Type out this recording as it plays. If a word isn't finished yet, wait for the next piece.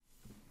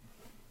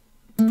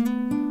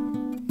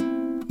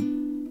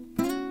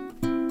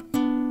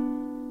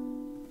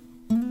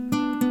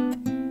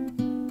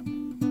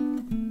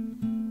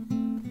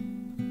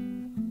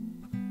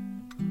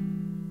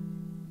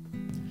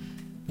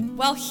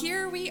Well,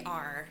 here we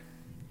are.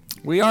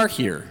 We are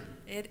here.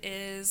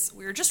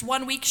 We're just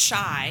 1 week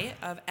shy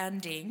of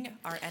ending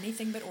our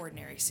Anything But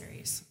Ordinary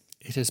series.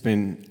 It has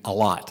been a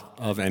lot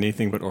of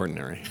anything but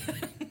ordinary.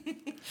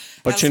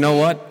 But you know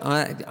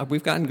what?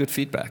 We've gotten good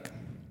feedback.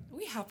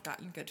 We have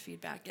gotten good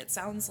feedback. It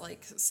sounds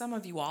like some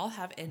of you all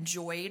have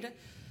enjoyed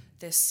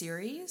this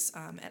series,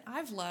 and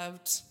I've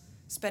loved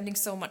spending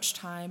so much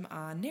time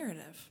on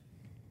narrative.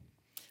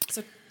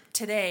 So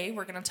today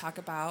we're going to talk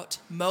about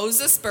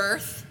Moses'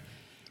 birth.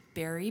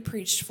 Barry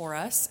preached for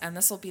us, and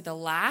this will be the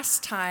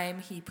last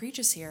time he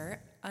preaches here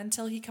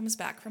until he comes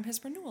back from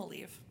his renewal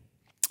leave.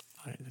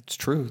 It's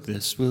true.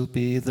 This will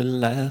be the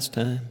last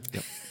time.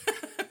 Yep.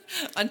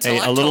 Until hey,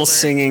 October. A little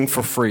singing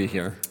for free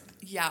here.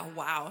 Yeah,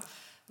 wow.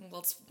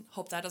 Let's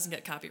hope that doesn't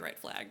get copyright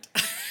flagged.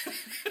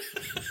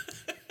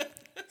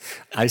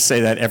 I say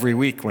that every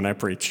week when I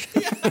preach.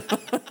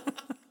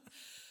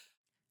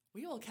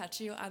 We will catch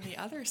you on the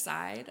other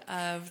side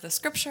of the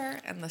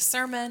scripture and the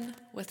sermon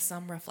with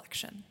some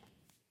reflection.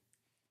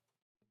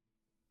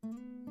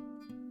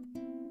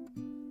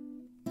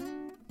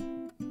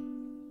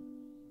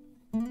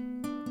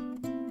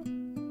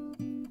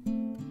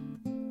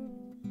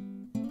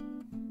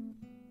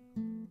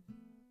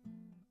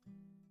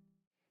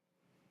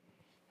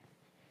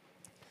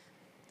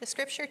 The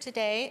scripture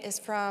today is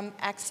from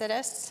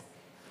Exodus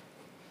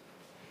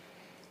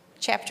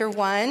chapter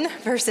 1,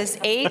 verses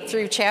 8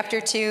 through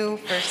chapter 2,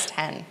 verse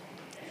 10.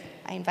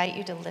 I invite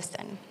you to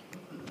listen.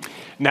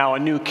 Now a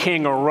new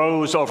king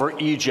arose over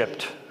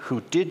Egypt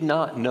who did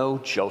not know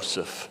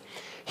Joseph.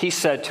 He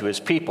said to his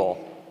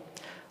people,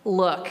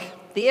 "Look,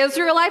 the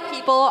Israelite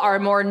people are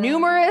more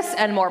numerous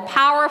and more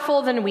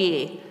powerful than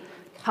we.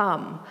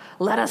 Come,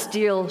 let us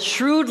deal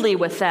shrewdly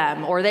with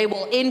them, or they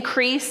will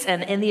increase,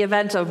 and in the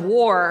event of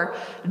war,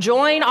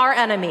 join our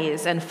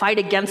enemies and fight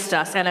against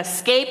us and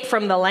escape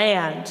from the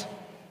land."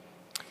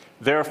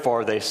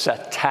 Therefore they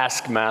set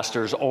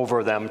taskmasters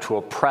over them to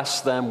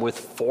oppress them with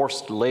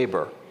forced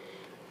labor.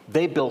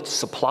 They built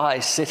supply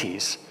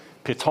cities,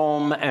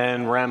 Pithom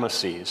and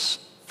Ramesses,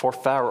 for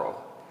Pharaoh.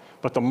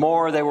 But the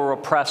more they were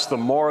oppressed, the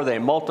more they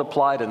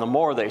multiplied and the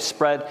more they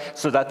spread,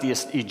 so that the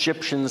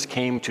Egyptians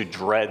came to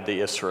dread the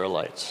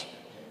Israelites.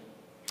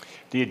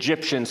 The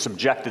Egyptians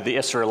subjected the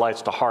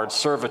Israelites to hard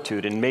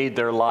servitude and made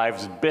their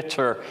lives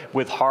bitter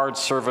with hard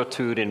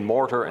servitude in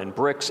mortar and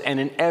bricks and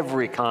in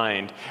every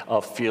kind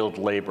of field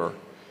labor.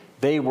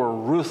 They were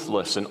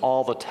ruthless in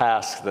all the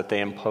tasks that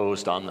they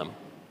imposed on them.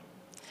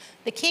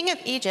 The king of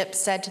Egypt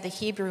said to the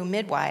Hebrew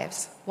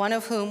midwives, one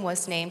of whom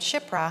was named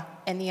Shiphrah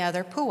and the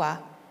other Puah,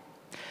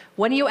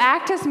 "When you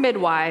act as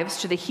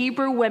midwives to the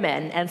Hebrew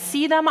women and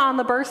see them on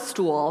the birth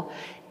stool,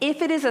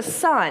 if it is a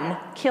son,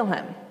 kill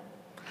him.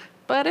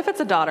 But if it's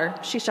a daughter,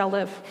 she shall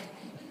live."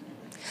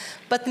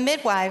 But the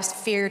midwives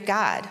feared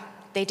God.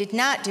 They did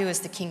not do as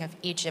the king of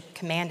Egypt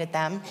commanded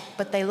them,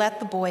 but they let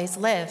the boys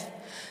live.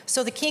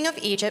 So the king of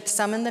Egypt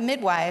summoned the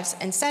midwives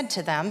and said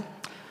to them,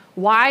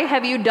 "Why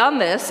have you done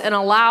this and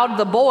allowed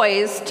the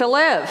boys to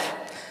live?"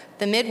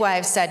 The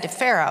midwives said to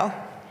Pharaoh,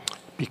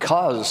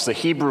 "Because the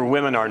Hebrew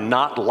women are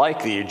not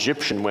like the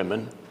Egyptian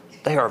women.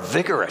 They are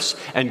vigorous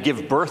and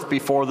give birth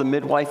before the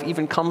midwife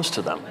even comes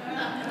to them."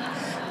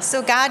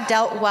 So God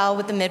dealt well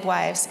with the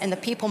midwives, and the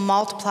people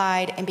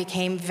multiplied and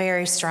became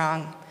very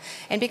strong.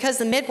 And because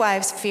the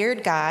midwives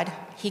feared God,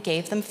 he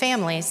gave them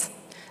families.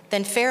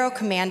 Then Pharaoh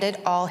commanded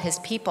all his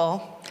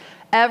people,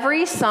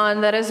 "Every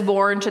son that is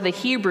born to the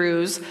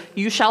Hebrews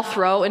you shall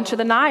throw into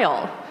the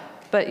Nile,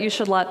 but you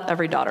should let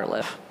every daughter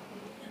live."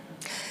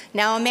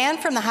 Now a man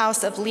from the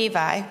house of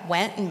Levi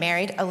went and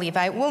married a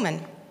Levite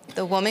woman.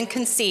 The woman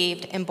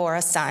conceived and bore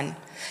a son.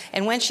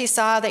 And when she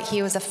saw that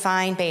he was a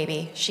fine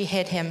baby, she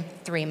hid him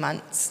 3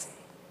 months.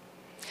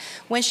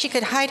 When she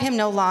could hide him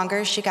no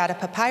longer, she got a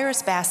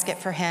papyrus basket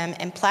for him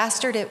and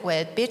plastered it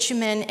with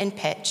bitumen and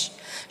pitch.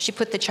 She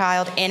put the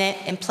child in it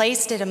and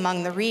placed it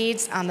among the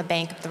reeds on the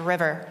bank of the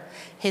river.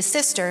 His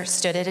sister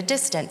stood at a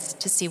distance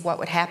to see what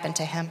would happen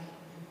to him.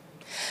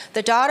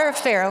 The daughter of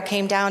Pharaoh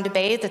came down to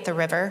bathe at the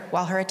river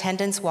while her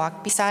attendants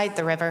walked beside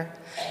the river.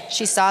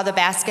 She saw the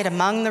basket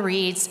among the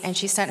reeds, and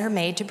she sent her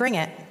maid to bring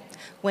it.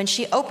 When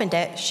she opened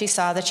it, she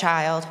saw the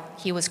child.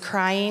 He was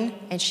crying,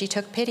 and she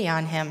took pity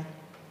on him.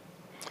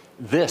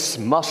 "This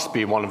must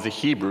be one of the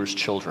Hebrews'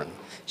 children,"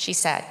 she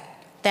said.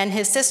 Then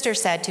his sister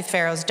said to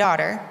Pharaoh's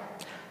daughter,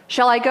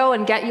 "Shall I go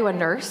and get you a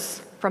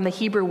nurse from the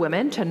Hebrew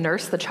women to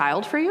nurse the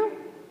child for you?"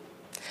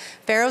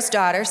 Pharaoh's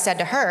daughter said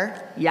to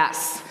her,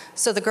 "Yes."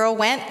 So the girl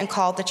went and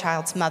called the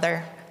child's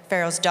mother.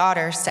 Pharaoh's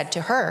daughter said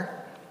to her,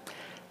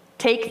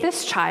 "Take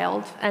this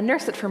child and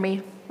nurse it for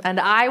me, and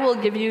I will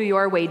give you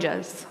your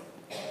wages."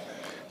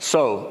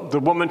 So the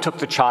woman took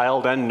the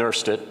child and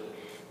nursed it.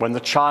 When the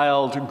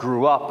child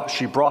grew up,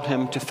 she brought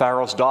him to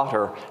Pharaoh's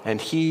daughter,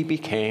 and he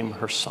became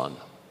her son.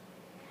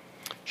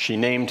 She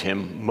named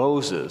him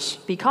Moses,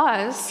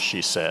 "Because,"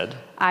 she said,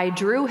 "I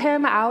drew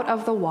him out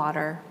of the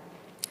water."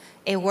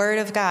 a word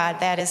of God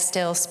that is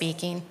still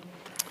speaking.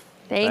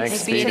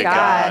 Thanks be to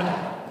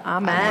God.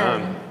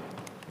 Amen.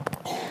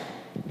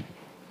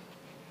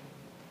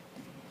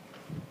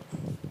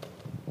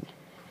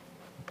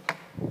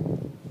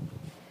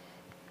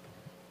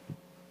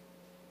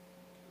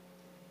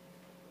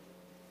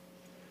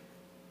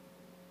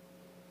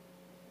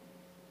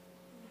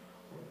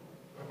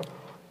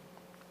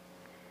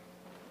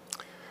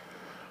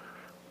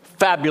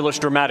 Fabulous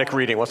dramatic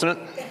reading, wasn't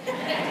it?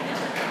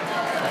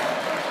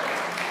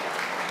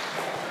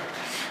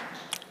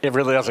 It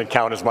really doesn't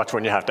count as much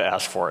when you have to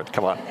ask for it.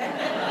 Come on.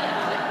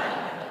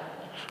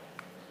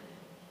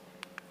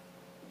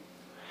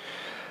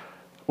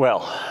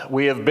 Well,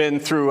 we have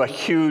been through a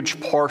huge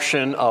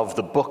portion of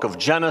the book of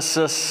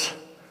Genesis,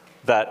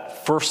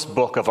 that first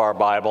book of our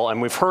Bible,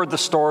 and we've heard the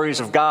stories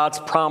of God's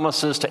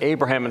promises to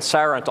Abraham and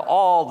Sarah and to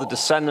all the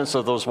descendants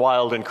of those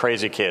wild and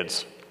crazy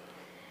kids.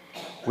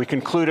 We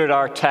concluded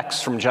our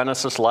text from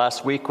Genesis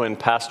last week when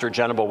Pastor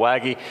Jenna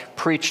Waggy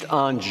preached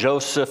on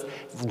Joseph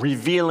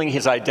revealing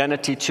his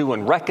identity to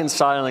and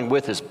reconciling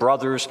with his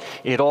brothers.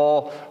 It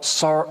all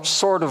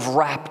sort of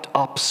wrapped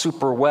up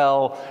super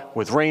well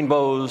with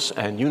rainbows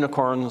and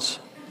unicorns.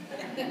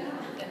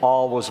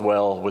 All was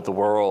well with the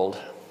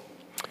world.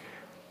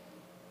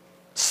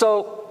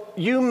 So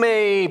you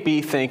may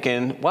be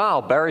thinking,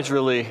 wow, Barry's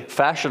really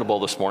fashionable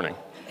this morning.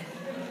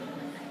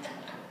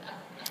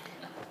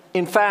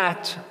 In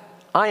fact,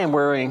 I am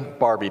wearing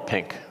Barbie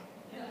pink.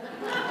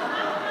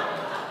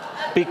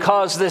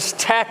 Because this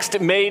text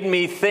made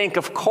me think,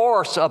 of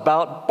course,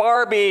 about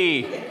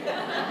Barbie.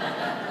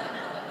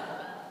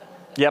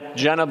 Yep,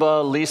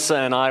 Geneva, Lisa,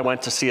 and I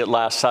went to see it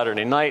last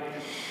Saturday night.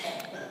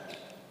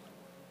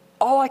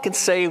 All I can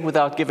say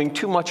without giving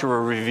too much of a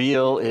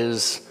reveal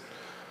is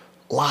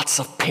lots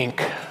of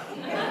pink.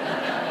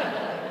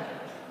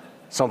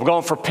 So I'm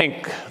going for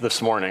pink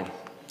this morning.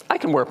 I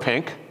can wear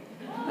pink.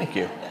 Thank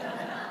you.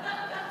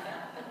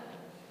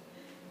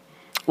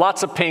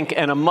 Lots of pink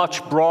and a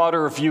much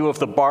broader view of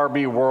the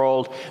Barbie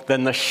world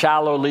than the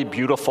shallowly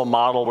beautiful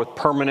model with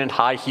permanent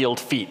high-heeled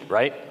feet,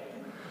 right?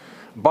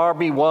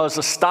 Barbie was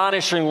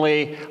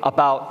astonishingly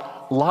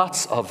about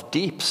lots of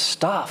deep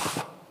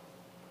stuff,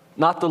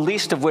 not the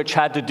least of which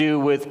had to do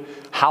with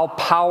how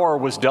power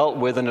was dealt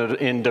with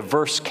in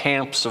diverse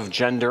camps of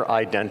gender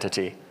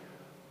identity.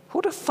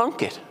 Who'd have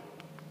thunk it?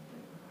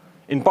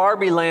 In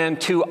Barbie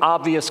land, two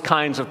obvious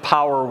kinds of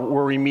power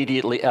were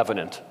immediately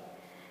evident.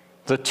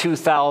 The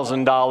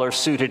 $2,000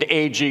 suited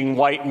aging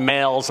white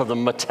males of the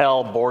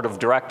Mattel board of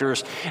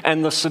directors,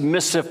 and the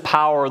submissive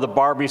power the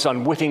Barbies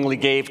unwittingly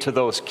gave to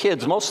those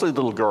kids, mostly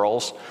little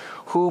girls,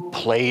 who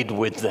played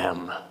with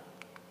them.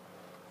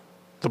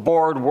 The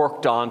board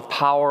worked on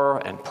power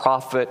and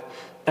profit,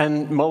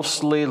 and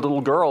mostly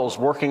little girls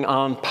working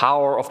on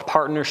power of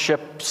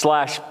partnership /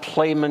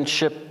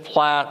 playmateship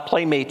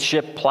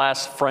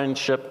 /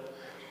 friendship.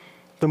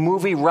 The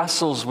movie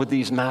wrestles with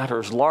these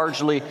matters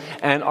largely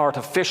and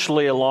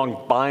artificially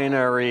along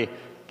binary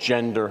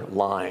gender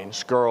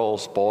lines.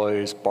 Girls,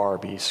 boys,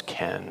 Barbies,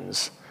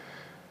 Kens.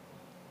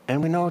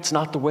 And we know it's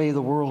not the way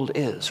the world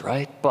is,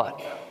 right?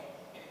 But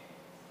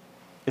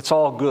it's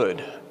all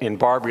good in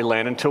Barbie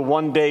land until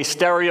one day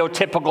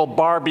stereotypical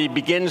Barbie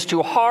begins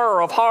to,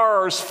 horror of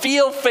horrors,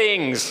 feel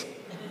things.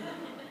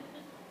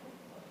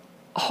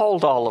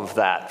 Hold all of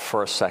that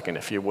for a second,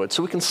 if you would.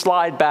 So we can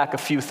slide back a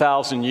few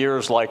thousand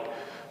years like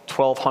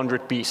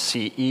 1200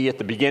 BCE, at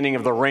the beginning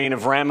of the reign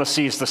of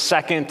Ramesses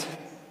II.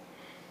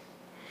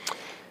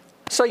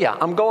 So yeah,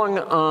 I'm going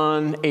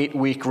on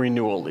 8-week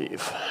renewal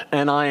leave,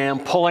 and I am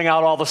pulling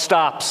out all the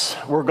stops.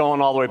 We're going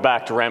all the way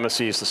back to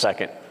Ramesses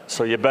II,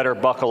 so you better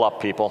buckle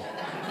up, people.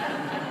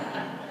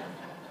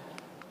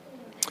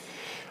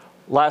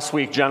 Last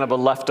week, Geneva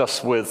left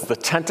us with the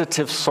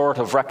tentative sort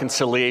of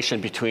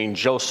reconciliation between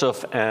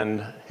Joseph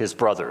and his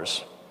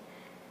brothers.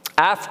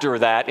 After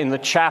that, in the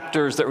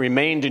chapters that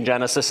remained in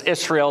Genesis,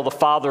 Israel, the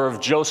father of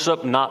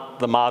Joseph, not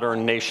the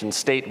modern nation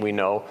state we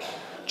know,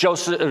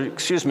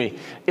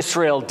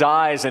 Israel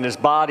dies and his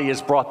body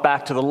is brought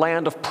back to the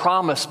land of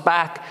promise,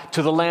 back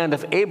to the land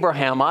of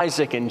Abraham,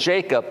 Isaac, and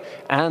Jacob,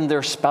 and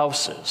their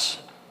spouses.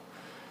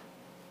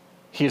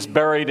 He is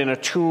buried in a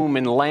tomb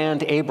in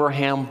land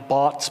Abraham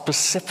bought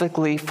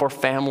specifically for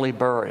family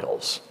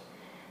burials.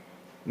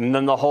 And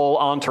then the whole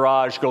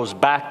entourage goes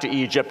back to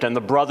Egypt, and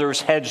the brothers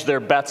hedge their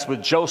bets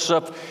with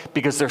Joseph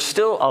because they're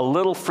still a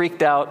little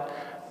freaked out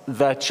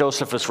that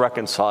Joseph is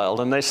reconciled.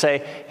 And they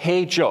say,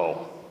 hey,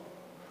 Joe,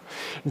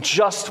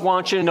 just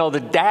want you to know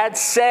that Dad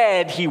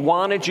said he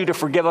wanted you to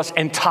forgive us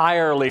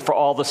entirely for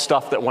all the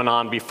stuff that went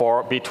on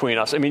between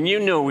us. I mean, you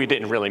knew we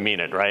didn't really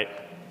mean it, right?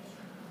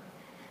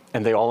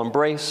 And they all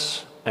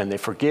embrace, and they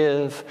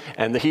forgive,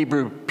 and the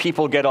Hebrew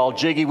people get all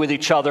jiggy with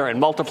each other and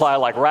multiply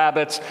like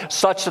rabbits,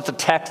 such that the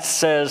text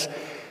says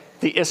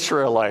the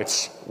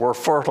Israelites were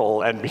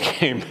fertile and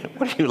became,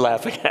 what are you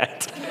laughing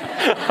at?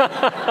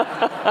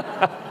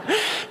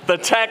 The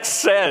text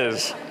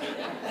says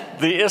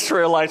the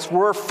Israelites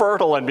were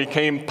fertile and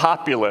became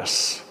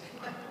populous.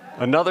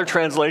 Another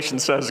translation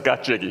says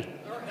got jiggy.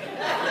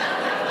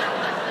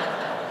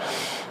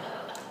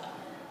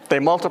 They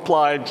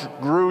multiplied,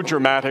 grew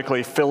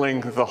dramatically,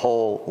 filling the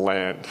whole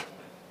land.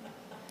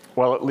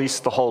 Well, at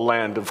least the whole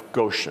land of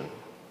Goshen.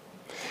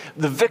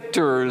 The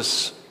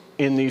victors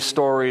in these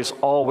stories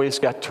always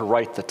get to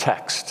write the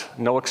text,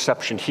 no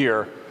exception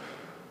here.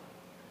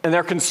 And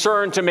they're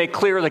concerned to make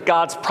clear that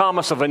God's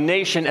promise of a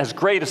nation as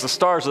great as the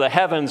stars of the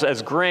heavens,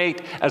 as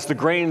great as the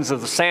grains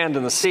of the sand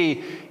in the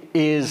sea,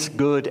 is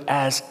good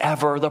as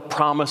ever. The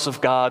promise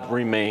of God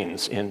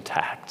remains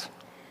intact.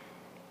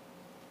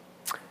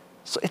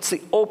 So it's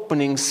the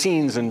opening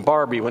scenes in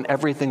Barbie when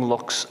everything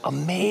looks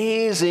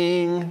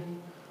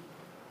amazing.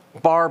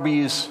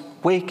 Barbie's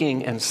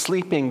waking and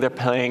sleeping, they're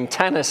playing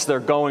tennis, they're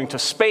going to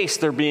space,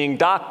 they're being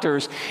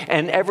doctors,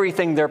 and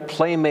everything their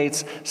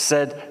playmates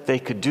said they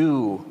could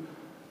do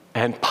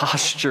and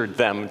postured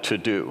them to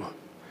do.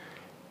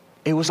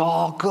 It was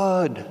all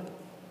good. It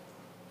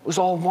was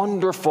all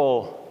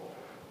wonderful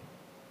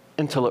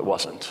until it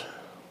wasn't.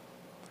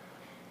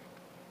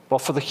 Well,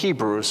 for the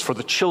Hebrews, for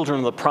the children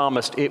of the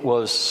promised, it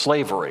was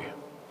slavery,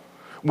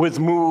 with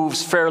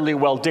moves fairly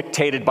well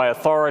dictated by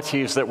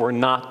authorities that were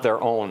not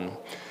their own.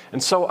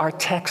 And so our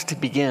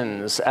text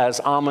begins, as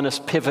ominous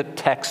pivot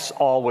texts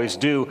always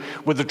do,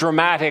 with a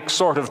dramatic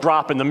sort of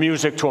drop in the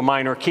music to a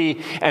minor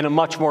key, and a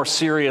much more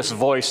serious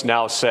voice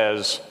now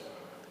says,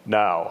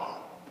 "Now,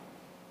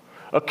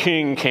 a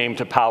king came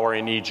to power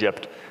in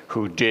Egypt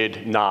who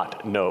did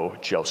not know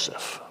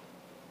Joseph."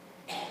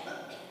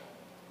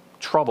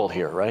 Trouble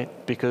here, right?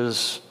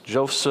 Because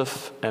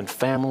Joseph and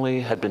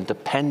family had been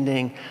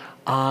depending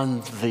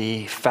on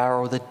the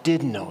Pharaoh that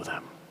did know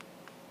them.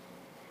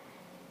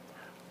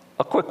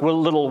 A quick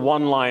little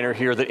one-liner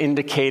here that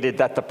indicated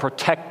that the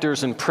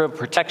protections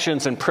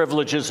and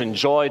privileges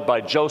enjoyed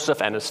by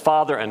Joseph and his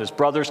father and his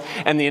brothers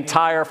and the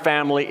entire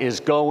family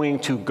is going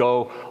to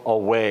go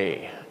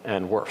away,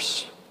 and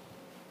worse.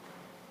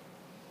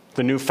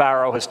 The new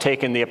Pharaoh has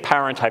taken the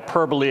apparent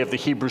hyperbole of the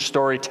Hebrew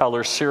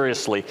storytellers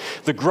seriously.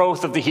 The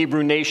growth of the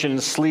Hebrew nation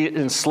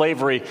in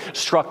slavery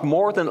struck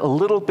more than a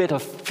little bit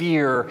of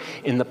fear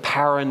in the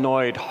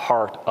paranoid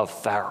heart of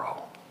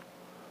Pharaoh.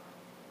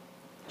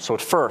 So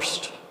at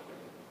first,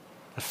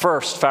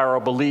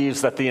 Pharaoh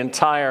believes that the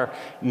entire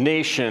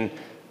nation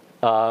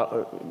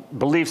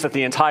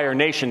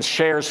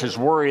shares his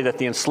worry that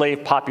the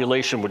enslaved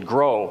population would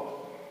grow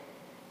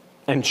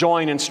and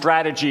join in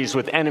strategies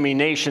with enemy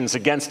nations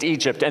against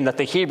Egypt, and that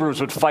the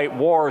Hebrews would fight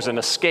wars and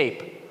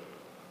escape.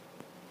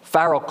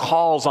 Pharaoh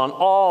calls on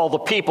all the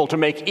people to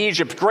make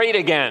Egypt great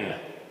again,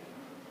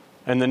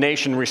 and the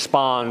nation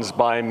responds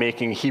by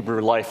making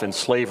Hebrew life in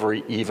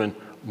slavery even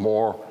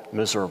more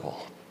miserable.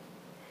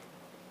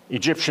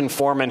 Egyptian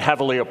foremen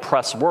heavily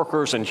oppress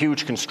workers, and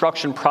huge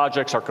construction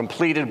projects are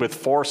completed with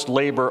forced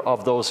labor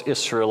of those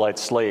Israelite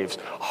slaves.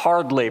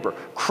 Hard labor,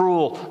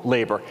 cruel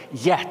labor.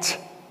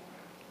 Yet,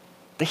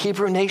 the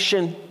Hebrew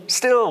nation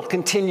still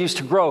continues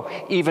to grow,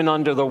 even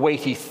under the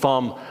weighty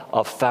thumb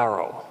of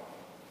Pharaoh.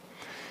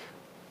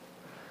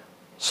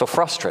 So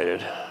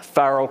frustrated,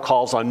 Pharaoh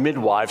calls on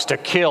midwives to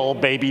kill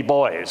baby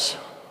boys.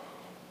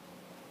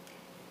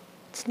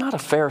 It's not a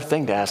fair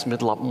thing to ask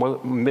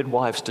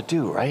midwives to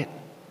do, right?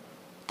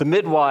 The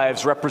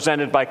midwives,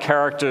 represented by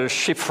characters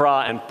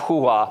Shiphrah and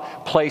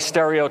Puah, play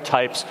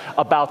stereotypes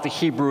about the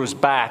Hebrews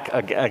back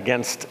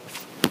against...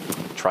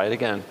 Try it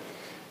again.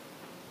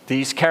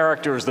 These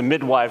characters, the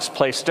midwives,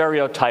 play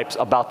stereotypes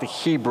about the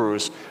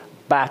Hebrews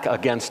back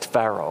against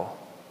Pharaoh.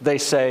 They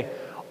say,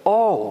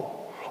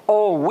 oh,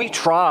 we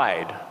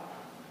tried,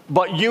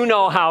 but you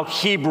know how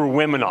Hebrew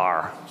women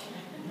are.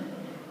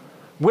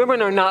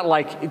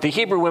 The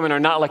Hebrew women are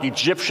not like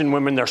Egyptian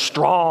women. They're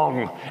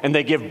strong, and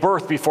they give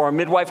birth before a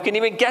midwife can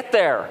even get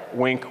there.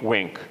 Wink,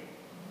 wink.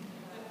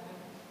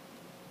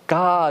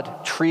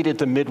 God treated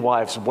the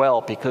midwives well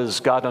because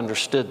God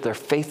understood their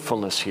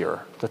faithfulness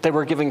here, that they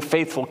were giving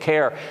faithful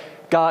care.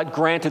 God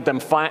granted them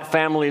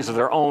families of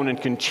their own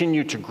and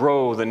continued to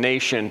grow the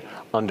nation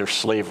under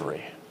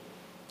slavery.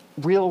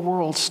 Real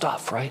world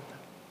stuff, right?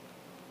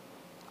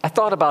 I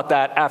thought about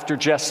that after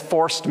Jess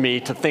forced me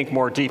to think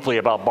more deeply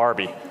about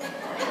Barbie.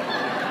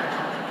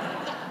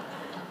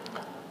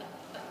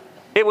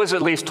 It was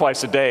at least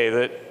twice a day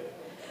that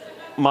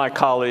my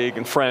colleague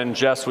and friend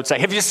Jess would say,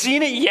 "Have you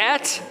seen it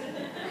yet?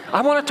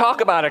 I want to talk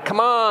about it, come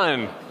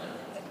on."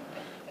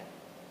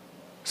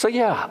 So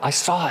yeah, I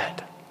saw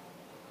it.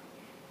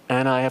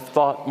 And I have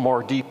thought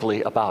more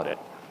deeply about it.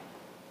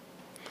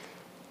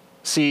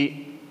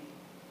 See,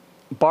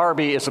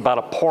 Barbie is about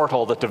a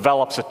portal that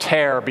develops a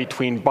tear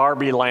between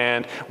Barbie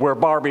land, where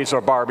Barbies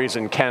are Barbies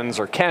and Kens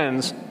are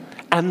Kens,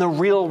 and the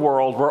real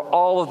world, where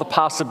all of the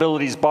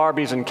possibilities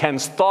Barbies and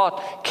Kens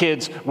thought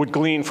kids would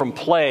glean from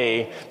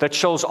play, that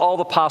shows all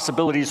the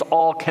possibilities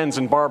all Kens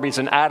and Barbies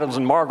and Adams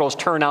and Margos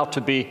turn out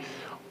to be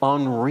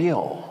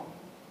unreal.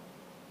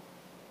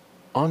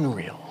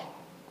 Unreal.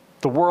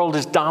 The world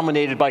is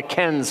dominated by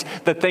Kens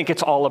that think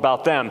it's all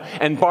about them,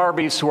 and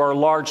Barbies who are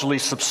largely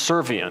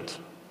subservient,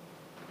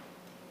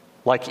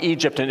 like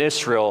Egypt and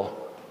Israel,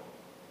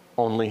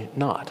 only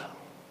not.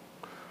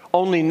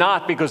 Only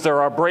not because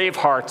there are brave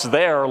hearts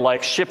there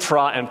like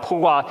Shiphrah and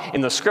Puah in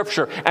the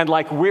scripture, and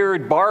like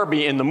weird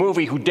Barbie in the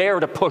movie, who dare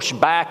to push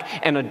back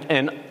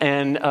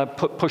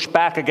push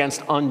back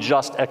against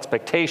unjust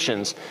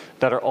expectations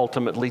that are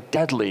ultimately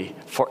deadly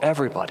for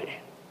everybody.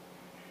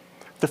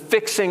 The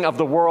fixing of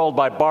the world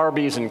by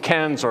Barbies and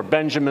Kens or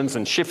Benjamins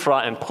and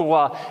Shiphrah and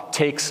Puah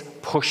takes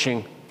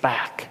pushing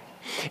back.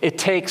 It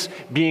takes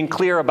being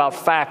clear about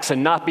facts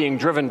and not being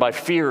driven by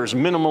fears,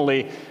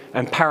 minimally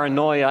and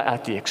paranoia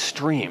at the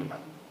extreme.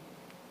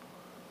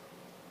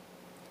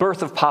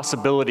 Birth of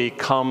possibility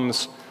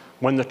comes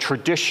when the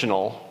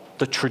traditional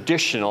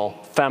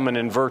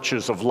feminine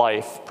virtues of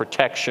life,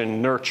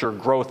 protection, nurture,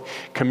 growth,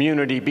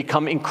 community,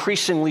 become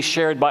increasingly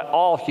shared by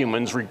all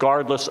humans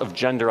regardless of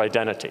gender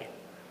identity.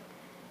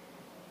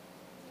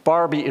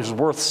 Barbie is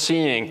worth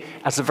seeing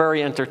as a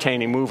very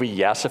entertaining movie,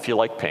 yes, if you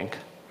like pink.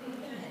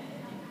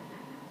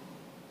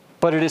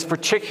 But it is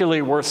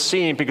particularly worth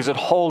seeing because it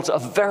holds a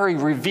very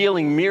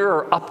revealing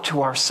mirror up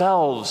to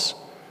ourselves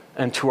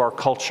and to our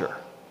culture.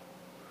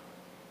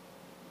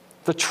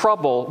 The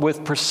trouble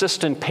with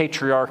persistent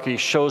patriarchy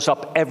shows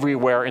up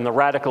everywhere in the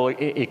radical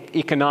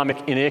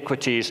economic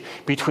inequities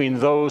between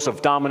those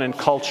of dominant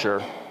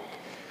culture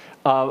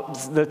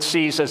that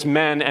sees as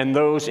men and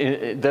those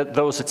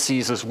it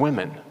sees as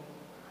women.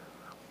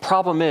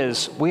 Problem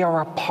is, we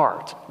are a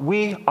part.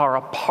 We are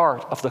a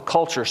part of the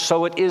culture,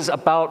 so it is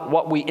about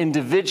what we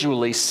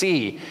individually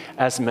see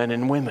as men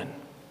and women.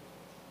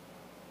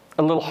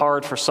 A little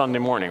hard for Sunday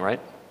morning, right?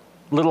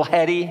 A little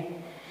heady,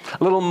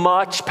 a little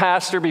much,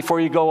 Pastor,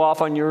 before you go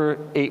off on your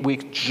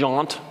 8-week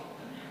jaunt?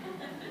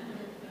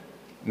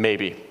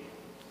 Maybe.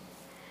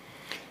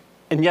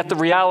 And yet the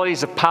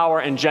realities of power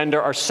and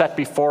gender are set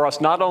before us,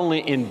 not only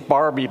in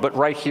Barbie, but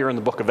right here in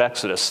the book of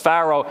Exodus.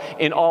 Pharaoh,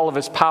 in all of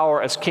his power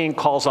as king,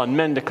 calls on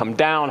men to come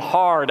down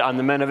hard on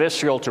the men of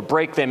Israel to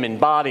break them in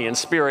body and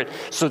spirit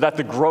so that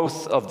the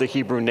growth of the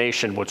Hebrew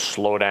nation would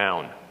slow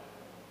down.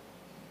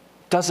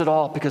 Does it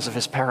all because of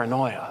his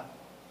paranoia.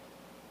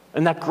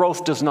 And that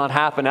growth does not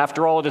happen.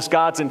 After all, it is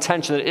God's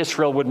intention that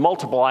Israel would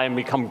multiply and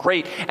become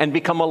great and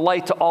become a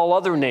light to all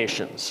other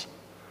nations.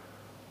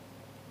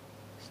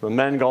 The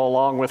men go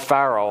along with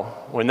Pharaoh.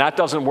 When that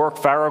doesn't work,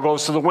 Pharaoh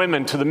goes to the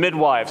women, to the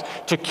midwives,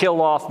 to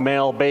kill off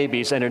male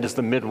babies, and it is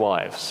the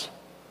midwives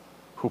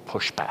who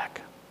push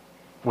back,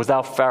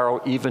 without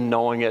Pharaoh even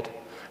knowing it.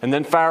 And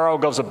then Pharaoh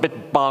goes a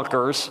bit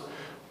bonkers,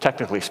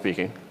 technically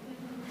speaking,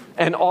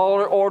 and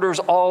orders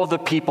all of the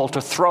people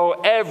to throw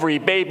every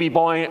baby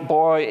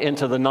boy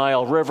into the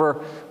Nile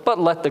River, but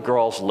let the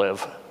girls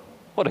live.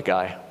 What a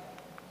guy.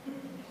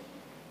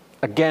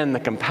 Again, the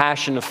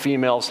compassion of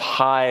females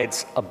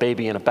hides a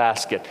baby in a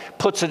basket,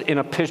 puts it in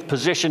a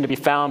position to be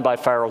found by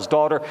Pharaoh's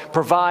daughter,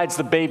 provides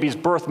the baby's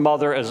birth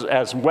mother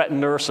as wet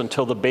nurse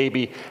until the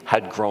baby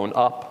had grown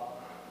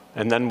up,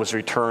 and then was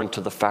returned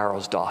to the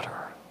Pharaoh's daughter.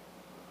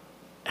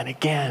 And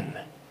again,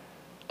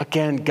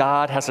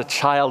 God has a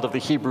child of the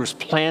Hebrews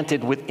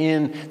planted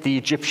within the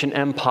Egyptian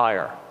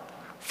empire.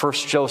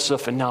 First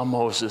Joseph and now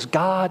Moses.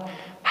 God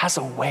has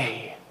a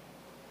way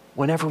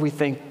whenever we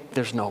think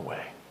there's no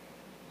way.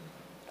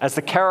 As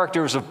the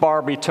characters of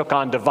Barbie took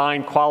on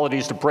divine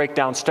qualities to break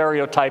down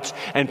stereotypes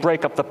and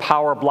break up the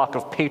power block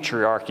of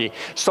patriarchy,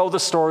 so the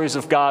stories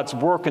of God's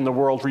work in the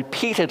world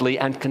repeatedly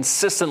and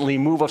consistently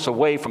move us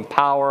away from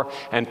power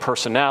and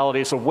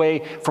personalities,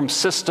 away from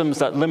systems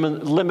that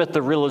limit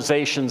the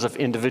realizations of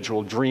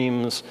individual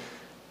dreams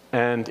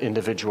and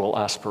individual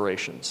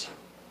aspirations.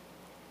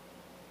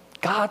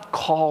 God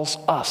calls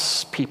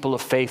us, people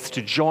of faith,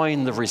 to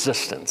join the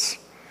resistance.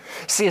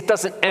 See, it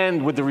doesn't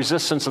end with the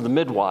resistance of the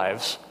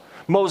midwives.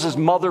 Moses'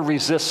 mother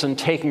resists in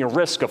taking a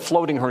risk of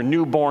floating her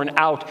newborn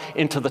out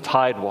into the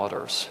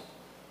tidewaters.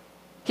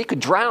 He could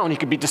drown, he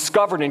could be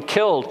discovered and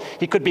killed,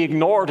 he could be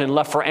ignored and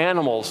left for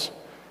animals.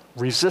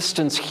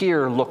 Resistance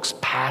here looks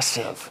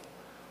passive,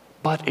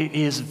 but it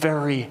is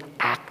very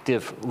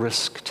active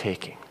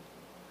risk-taking.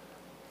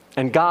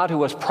 And God,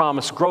 who has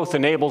promised growth,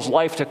 enables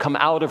life to come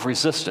out of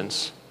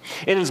resistance.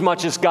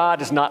 Inasmuch as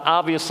God is not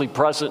obviously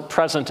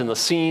present in the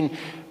scene,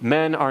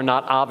 men are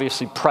not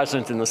obviously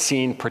present in the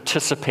scene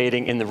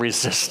participating in the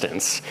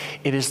resistance.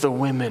 It is the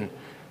women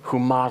who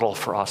model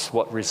for us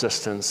what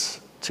resistance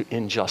to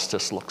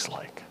injustice looks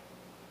like.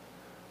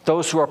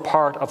 Those who are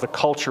part of the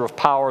culture of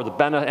power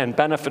and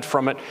benefit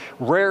from it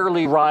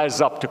rarely rise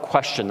up to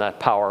question that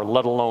power,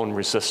 let alone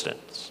resist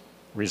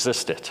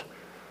it.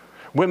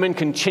 Women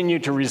continue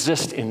to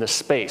resist in this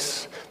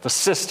space. The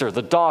sister,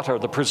 the daughter,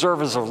 the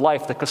preservers of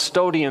life, the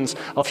custodians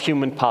of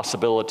human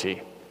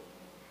possibility.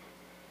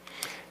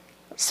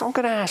 So I'm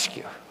going to ask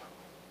you.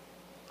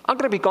 I'm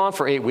going to be gone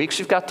for 8 weeks.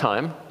 You've got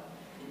time.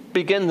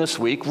 Begin this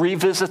week.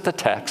 Revisit the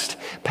text.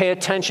 Pay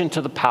attention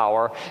to the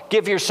power.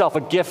 Give yourself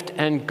a gift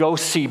and go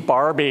see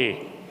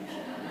Barbie.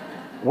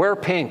 Wear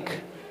pink.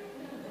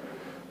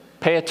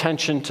 Pay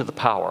attention to the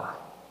power.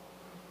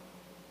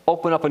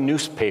 Open up a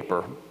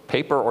newspaper.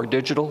 Paper or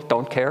digital,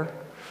 don't care.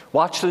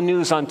 Watch the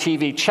news on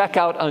TV. Check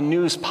out a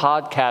news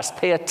podcast.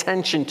 Pay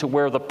attention to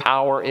where the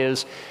power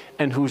is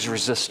and who's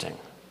resisting.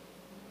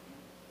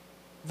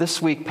 This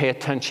week, pay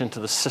attention to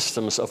the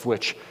systems of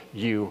which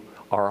you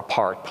are a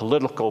part.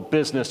 Political,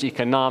 business,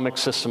 economic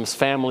systems,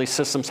 family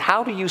systems.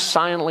 How do you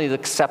silently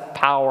accept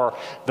power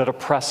that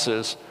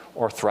oppresses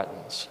or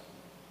threatens?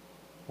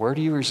 Where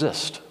do you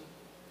resist?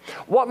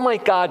 What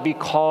might God be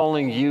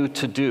calling you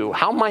to do?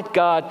 How might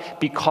God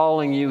be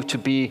calling you to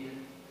be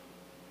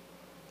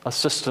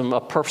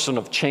a person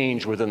of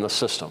change within the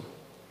system?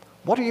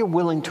 What are you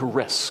willing to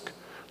risk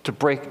to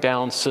break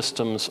down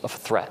systems of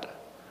threat?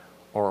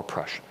 or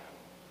oppression.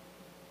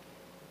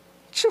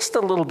 Just a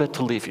little bit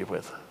to leave you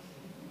with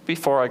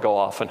before I go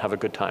off and have a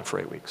good time for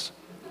 8 weeks.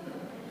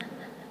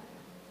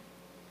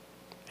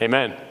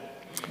 Amen.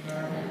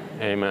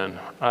 Amen.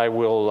 I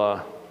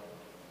will,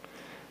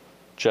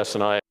 Jess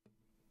and I.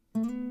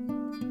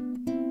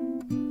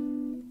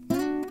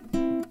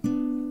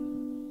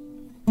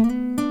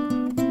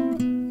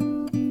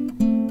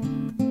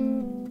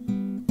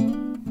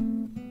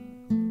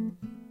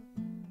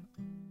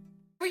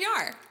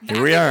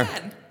 Here we are.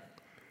 Again.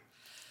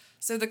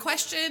 So the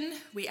question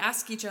we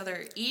ask each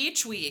other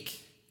each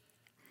week,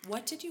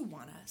 what did you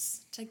want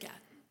us to get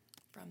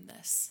from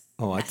this?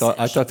 Oh, message?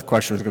 I thought the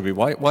question was going to be,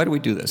 why do we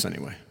do this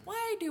anyway?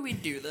 Why do we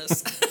do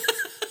this?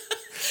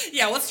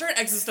 Yeah, let's turn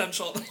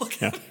existential.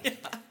 Yeah. What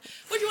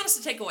do you want us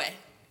to take away?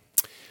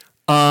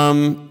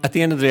 At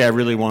the end of the day, I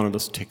really wanted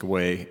us to take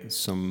away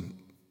some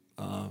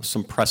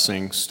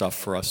pressing stuff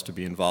for us to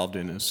be involved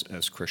in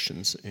as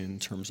Christians in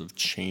terms of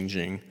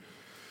changing.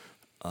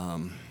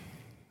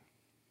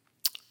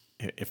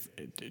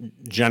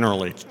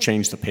 Generally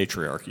change the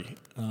patriarchy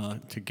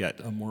to get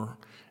a more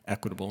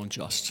equitable and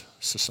just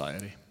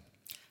society.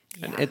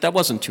 Yeah. And that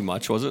wasn't too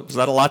much, was it? Was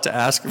that a lot to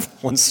ask for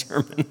one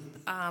sermon?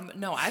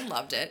 No, I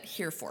loved it.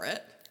 Here for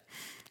it.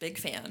 Big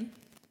fan.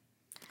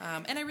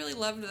 And I really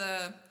loved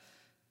the,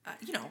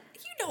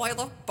 I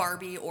love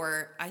Barbie,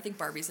 or I think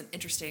Barbie's an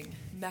interesting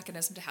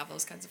mechanism to have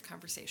those kinds of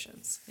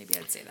conversations. Maybe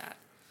I'd say that.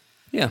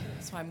 Yeah.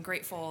 So I'm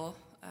grateful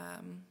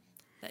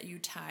that you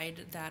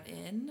tied that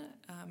in,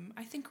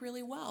 I think,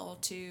 really well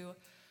to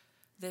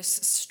this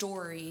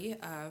story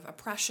of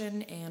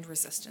oppression and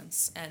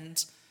resistance.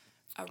 And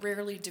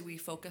rarely do we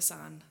focus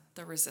on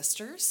the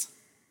resistors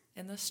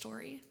in this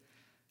story.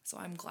 So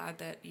I'm glad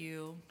that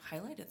you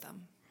highlighted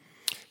them.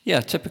 Yeah,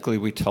 typically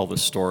we tell the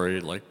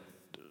story like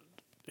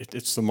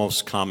it's the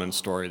most common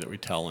story that we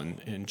tell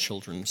in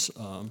children's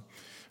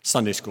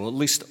Sunday school, at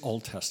least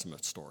Old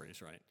Testament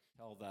stories, right?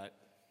 Tell that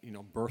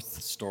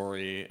birth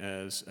story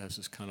as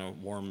this kind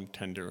of warm,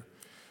 tender,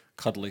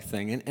 cuddly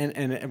thing.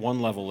 And at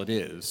one level it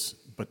is,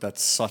 but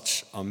that's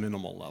such a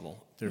minimal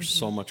level. There's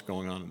so much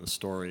going on in the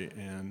story,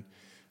 and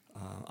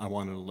I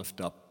wanted to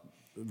lift up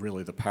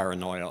really the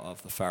paranoia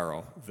of the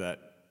Pharaoh that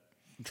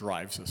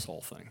drives this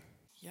whole thing.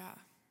 Yeah.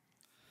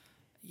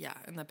 Yeah,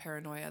 and the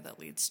paranoia that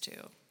leads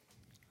to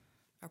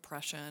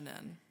oppression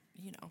and,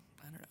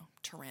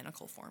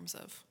 tyrannical forms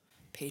of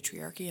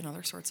patriarchy and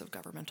other sorts of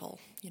governmental,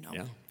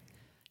 Yeah.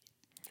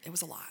 It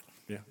was a lot.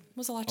 Yeah. It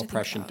was a lot to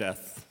Oppression, think about.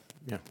 death.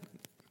 Yeah.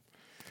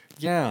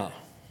 Yeah.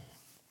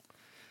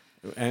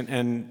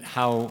 And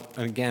how,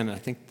 again, I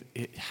think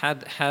it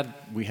had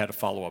we had a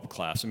follow-up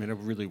class, I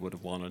really would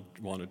have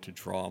wanted to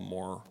draw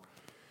more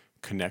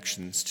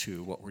connections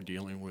to what we're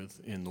dealing with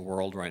in the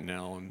world right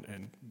now,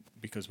 and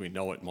because we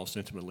know it most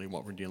intimately,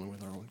 what we're dealing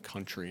with in our own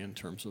country in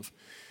terms of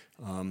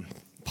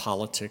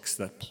politics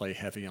that play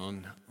heavy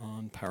on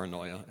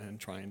paranoia and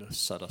trying to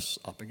set us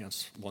up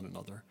against one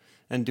another,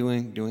 and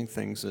doing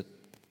things that,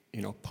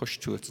 push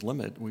to its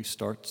limit. We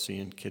start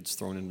seeing kids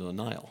thrown into the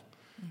Nile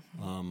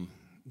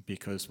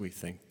because we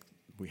think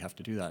we have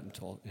to do that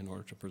in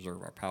order to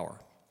preserve our power.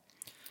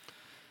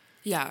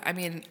 Yeah,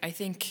 I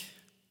think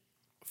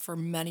for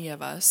many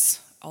of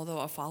us, although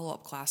a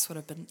follow-up class would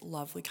have been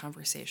lovely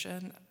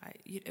conversation,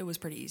 it was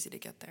pretty easy to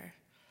get there.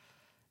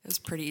 It was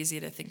pretty easy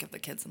to think of the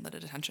kids in the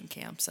detention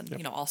camps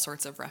and, all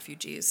sorts of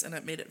refugees, and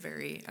it made it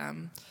very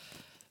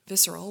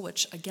visceral,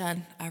 which,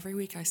 again, every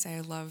week I say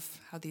I love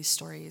how these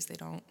stories, they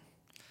don't,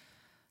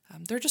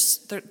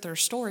 they're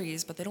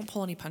stories, but they don't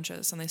pull any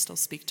punches, and they still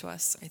speak to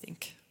us, I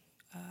think,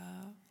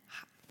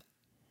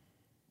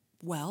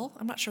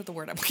 I'm not sure the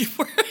word I'm looking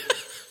for.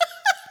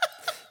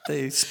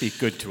 They speak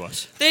good to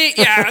us.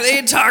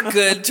 They talk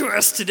good to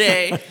us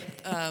today.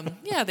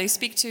 They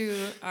speak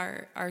to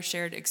our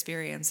shared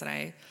experience,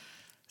 and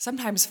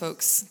sometimes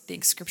folks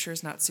think Scripture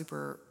is not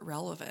super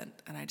relevant,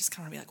 and I just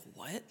kind of be like,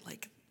 what?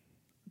 Like,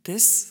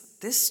 this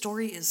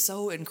story is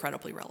so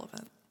incredibly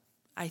relevant,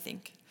 I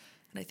think,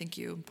 and I think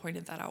you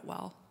pointed that out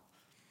well.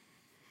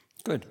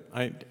 Good.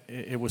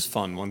 It was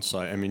fun once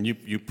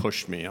you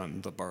pushed me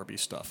on the Barbie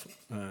stuff,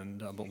 and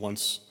but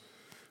once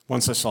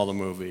I saw the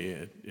movie,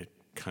 it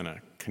kind of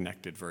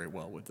connected very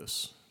well with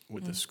this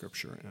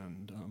scripture,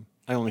 and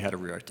I only had to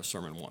rewrite the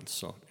sermon once,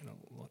 so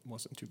it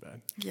wasn't too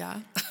bad.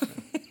 Yeah.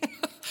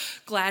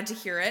 Glad to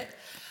hear it.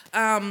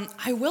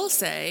 I will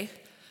say,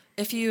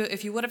 if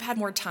you would have had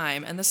more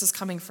time, and this is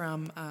coming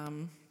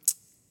from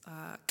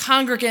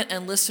congregant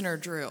and listener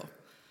Drew,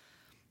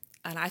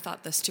 and I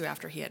thought this too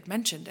after he had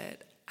mentioned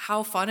it,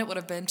 how fun it would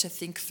have been to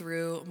think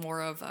through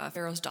more of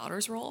Pharaoh's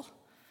daughter's role.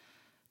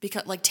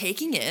 Because,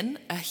 taking in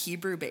a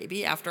Hebrew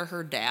baby after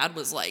her dad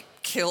was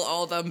kill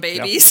all them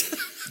babies.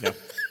 Yeah.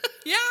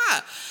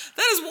 Yeah,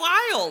 that is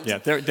wild. Yeah,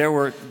 there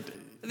were.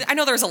 I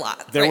know there's a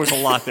lot. There was a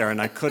lot there,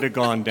 and I could have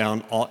gone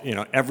down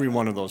every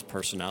one of those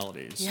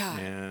personalities,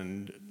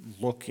 and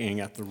looking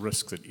at the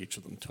risk that each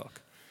of them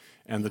took,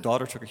 and the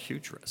daughter took a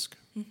huge risk.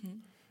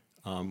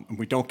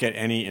 We don't get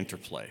any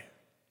interplay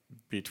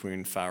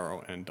between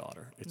Pharaoh and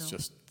daughter. It's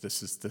just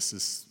this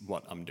is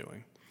what I'm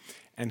doing.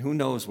 And who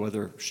knows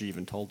whether she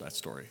even told that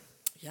story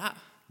Yeah.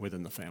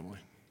 within the family.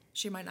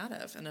 She might not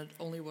have, and it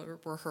only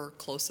were her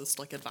closest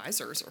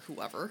advisors or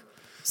whoever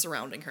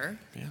surrounding her.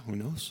 Yeah, who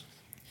knows?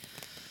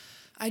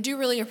 I do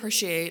really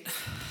appreciate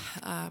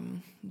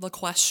the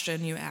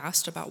question you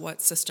asked about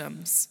what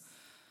systems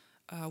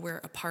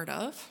we're a part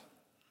of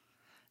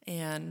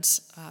and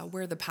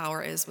where the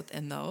power is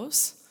within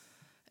those.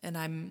 And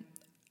I'm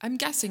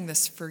guessing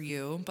this for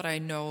you, but I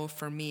know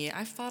for me,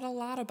 I've thought a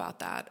lot about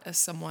that as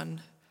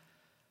someone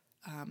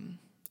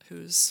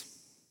who's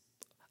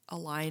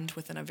aligned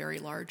within a very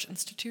large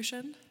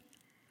institution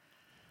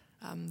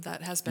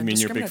that has been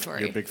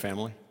discriminatory. Your big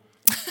family?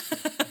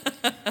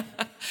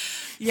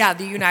 Yeah,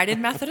 the United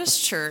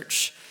Methodist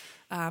Church.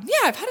 I've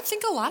had to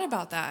think a lot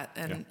about that,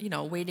 and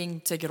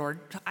waiting to get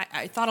ordained.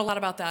 I thought a lot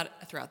about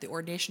that throughout the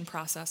ordination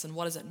process, and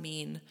what does it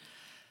mean?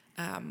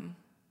 Kind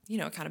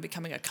of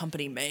becoming a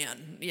company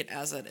man,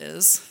 as it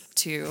is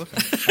to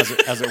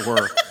as it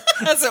were,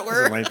 as it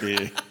were, as it might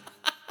be.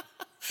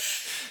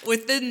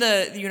 Within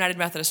the United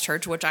Methodist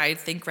Church, which I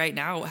think right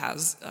now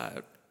has,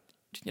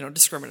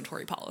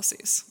 discriminatory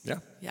policies. Yeah.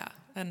 Yeah.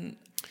 And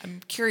I'm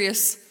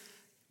curious,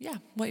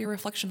 what your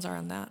reflections are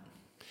on that.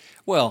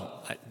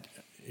 Well,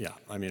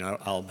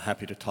 I'm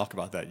happy to talk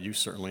about that. You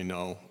certainly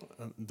know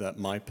that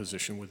my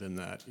position within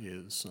that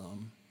is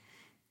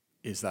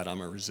that I'm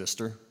a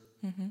resistor,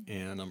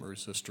 and I'm a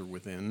resistor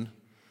within.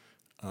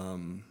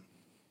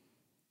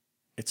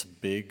 It's a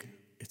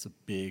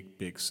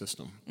big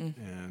system,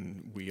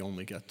 and we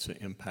only get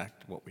to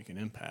impact what we can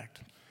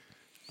impact.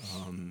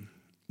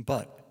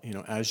 But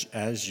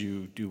as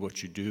you do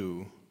what you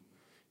do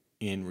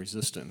in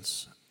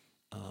resistance,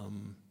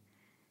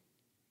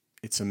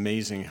 it's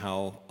amazing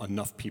how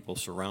enough people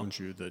surround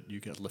you that you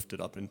get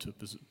lifted up into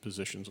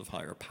positions of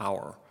higher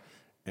power,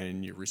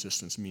 and your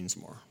resistance means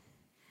more.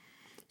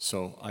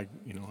 So I've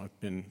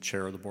been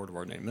chair of the board of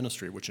ordained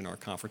ministry, which in our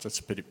conference that's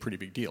a pretty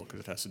big deal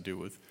because it has to do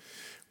with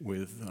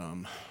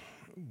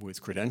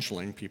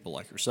credentialing people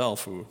like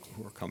yourself who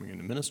are coming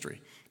into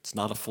ministry. It's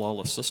not a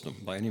flawless system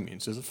by any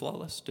means. Is it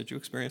flawless? Did you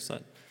experience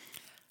that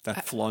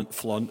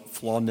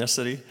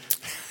flawnicity?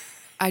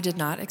 I did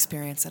not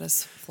experience it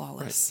as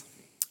flawless.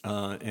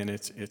 Right. And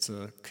it's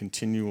a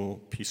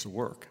continual piece of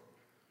work.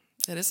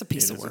 It is a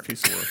piece of work. It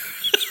is a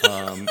piece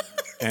of work.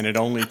 And it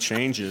only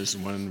changes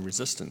when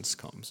resistance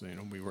comes.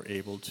 We were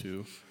able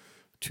to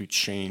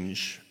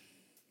change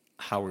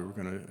how we were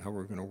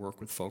going to work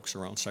with folks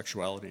around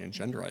sexuality and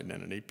gender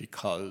identity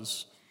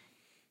because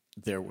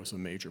there was a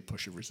major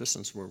push of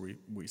resistance where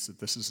we said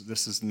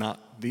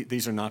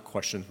these are not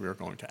questions we are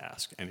going to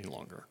ask any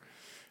longer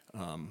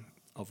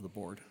of the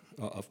board,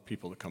 of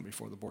people that come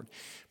before the board.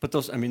 But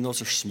those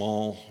are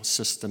small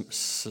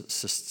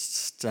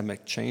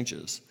systemic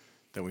changes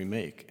that we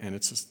make, and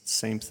it's the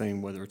same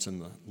thing whether it's in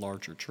the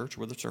larger church,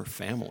 whether it's our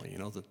family.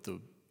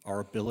 Our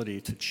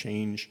ability to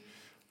change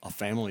a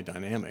family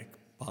dynamic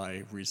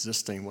by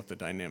resisting what the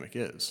dynamic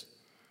is.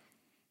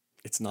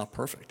 It's not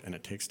perfect, and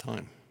it takes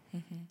time,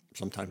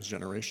 sometimes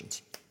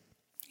generations.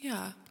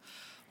 Yeah.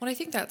 Well, I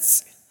think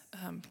that's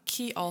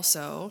key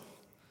also.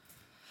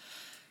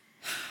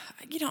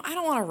 I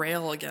don't want to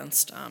rail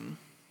against...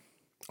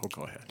 Oh,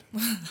 go ahead.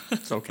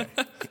 It's okay.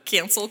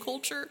 cancel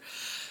culture.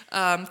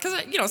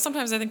 Because,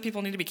 sometimes I think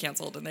people need to be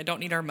canceled, and they don't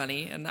need our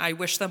money, and I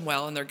wish them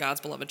well, and they're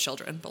God's beloved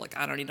children, but,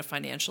 I don't need to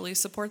financially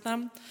support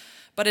them.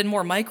 But in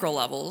more micro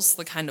levels,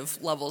 the kind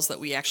of levels that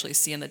we actually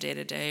see in the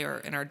day-to-day or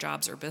in our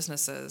jobs or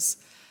businesses,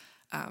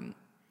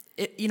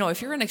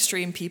 if you're an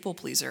extreme people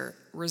pleaser,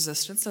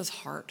 resistance is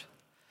hard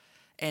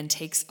and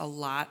takes a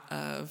lot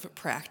of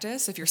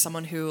practice. If you're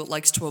someone who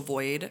likes to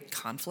avoid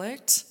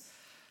conflict,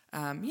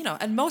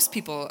 and most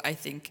people, I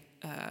think,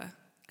 I'd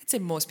say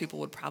most people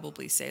would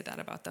probably say that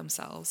about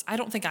themselves. I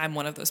don't think I'm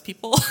one of those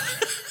people.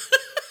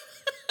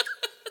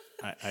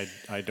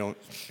 I don't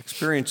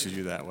experience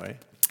you that way.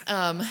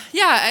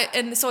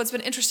 And so it's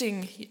been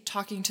interesting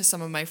talking to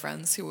some of my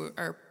friends who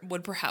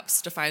would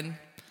perhaps define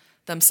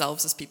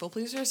themselves as people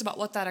pleasers about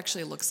what that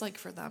actually looks like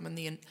for them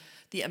and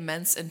the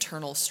immense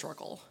internal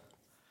struggle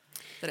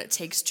that it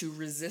takes to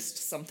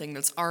resist something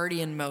that's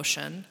already in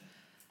motion,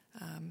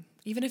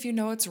 even if you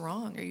know it's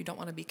wrong or you don't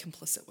want to be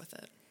complicit with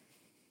it.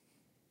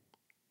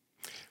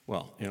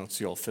 Well, it's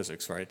the old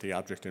physics, right? The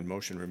object in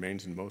motion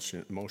remains in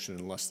motion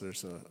unless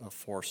there's a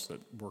force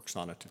that works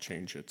on it to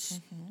change its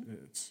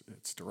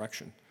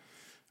direction.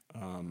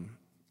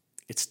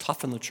 It's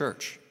tough in the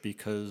church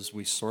because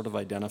we sort of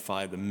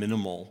identify the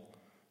minimal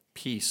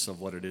piece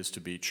of what it is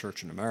to be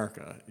church in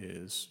America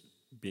is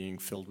being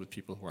filled with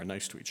people who are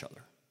nice to each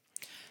other.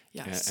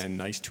 Yes. And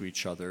nice to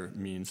each other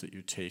means that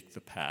you take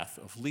the path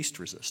of least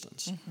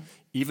resistance.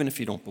 Even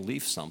if you don't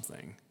believe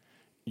something,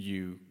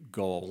 you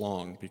go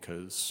along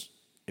because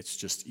it's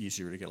just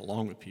easier to get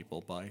along with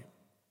people by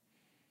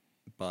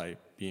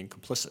being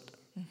complicit.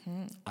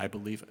 I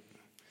believe it.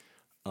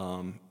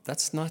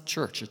 That's not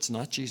church. It's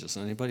not Jesus.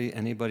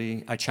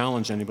 Anybody. I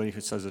challenge anybody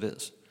who says it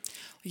is.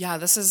 Yeah,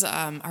 this is.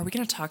 Are we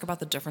going to talk about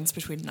the difference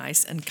between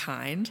nice and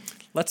kind?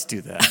 Let's do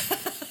that.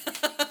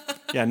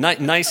 Yeah,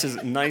 nice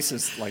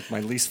is like my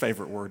least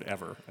favorite word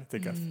ever. I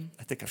think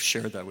I've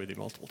shared that with you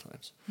multiple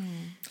times.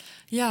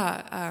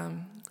 Yeah,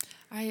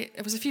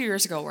 it was a few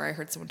years ago where I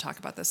heard someone talk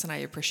about this, and I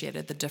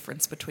appreciated the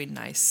difference between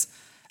nice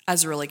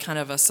as really kind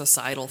of a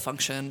societal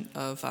function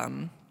of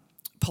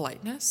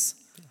politeness,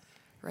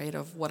 right?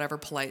 Of whatever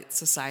polite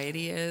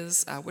society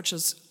is, which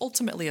is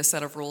ultimately a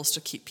set of rules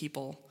to keep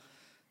people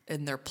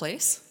in their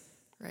place,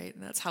 right?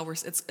 And that's how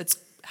it's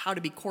how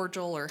to be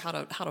cordial or how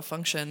to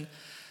function,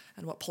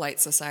 and what polite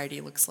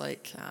society looks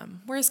like.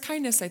 Whereas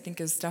kindness, I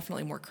think, is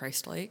definitely more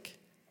Christ-like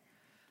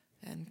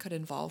and could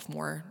involve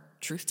more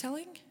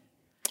truth-telling.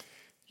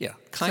 Yeah,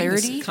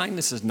 Clarity.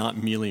 Kindness is not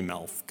mealy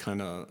mouth,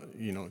 kind of,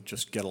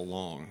 just get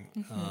along.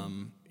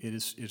 It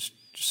is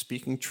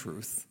speaking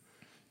truth,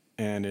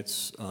 and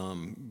it's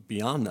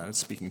beyond that. It's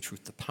speaking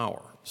truth to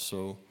power.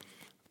 So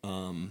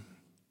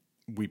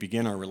we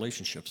begin our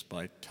relationships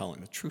by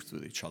telling the truth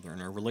with each other,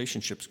 and our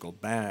relationships go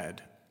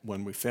bad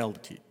when we fail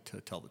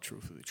to tell the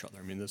truth with each other.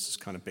 I mean, this is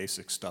kind of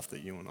basic stuff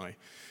that you and I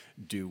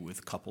do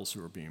with couples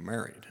who are being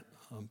married,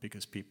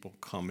 because people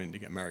come in to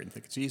get married and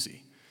think it's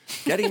easy.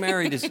 Getting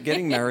married is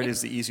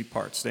the easy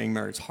part. Staying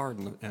married is hard,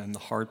 and the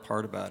hard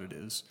part about it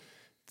is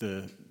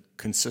the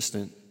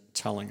consistent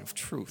telling of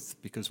truth.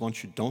 Because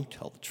once you don't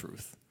tell the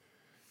truth,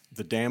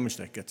 the damage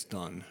that gets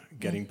done,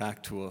 getting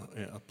back to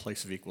a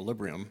place of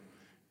equilibrium,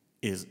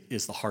 is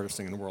the hardest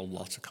thing in the world.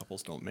 Lots of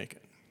couples don't make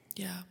it.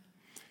 Yeah.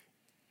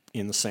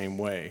 In the same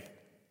way,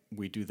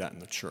 we do that in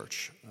the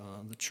church.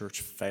 The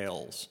church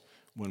fails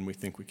when we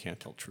think we can't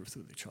tell truth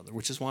with each other,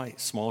 which is why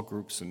small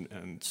groups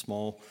and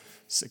small,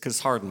 because it's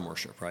hard in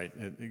worship, right?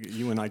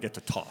 You and I get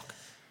to talk.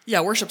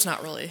 Yeah, worship's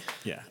not really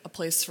a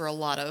place for a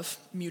lot of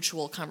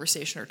mutual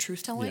conversation or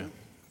truth-telling.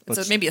 Yeah.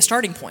 It's maybe a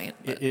starting point.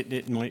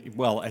 It might,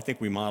 well, I think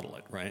we model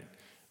it, right?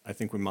 I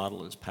think we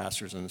model it as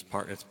pastors, and it's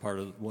part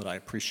of what I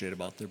appreciate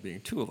about there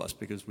being two of us,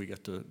 because we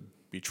get to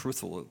be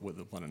truthful with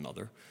one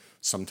another.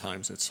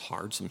 Sometimes it's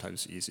hard,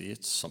 sometimes it's easy,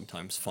 it's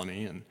sometimes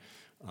funny, and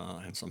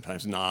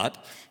sometimes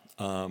not.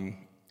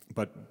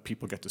 But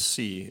people get to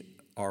see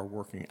our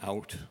working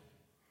out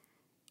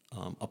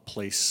a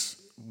place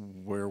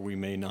where we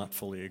may not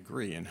fully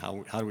agree, and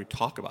how do we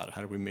talk about it?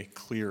 How do we make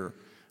clear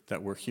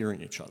that we're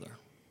hearing each other?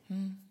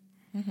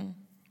 Mm-hmm.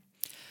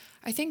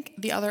 I think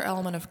the other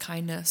element of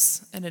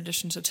kindness, in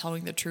addition to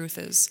telling the truth,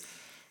 is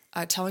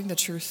telling the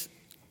truth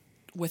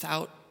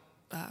without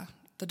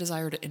the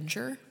desire to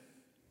injure.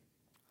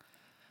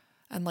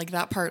 And like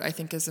that part, I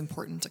think, is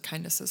important to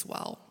kindness as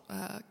well.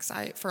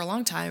 Because for a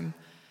long time,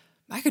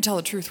 I could tell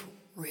the truth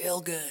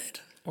real good.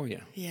 Oh,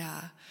 yeah.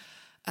 Yeah.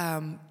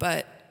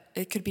 But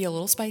it could be a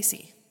little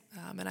spicy.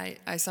 And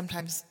I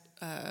sometimes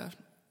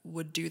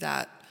would do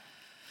that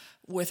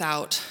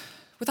without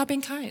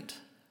being kind,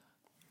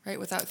 right?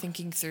 Without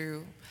thinking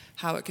through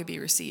how it could be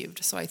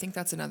received. So I think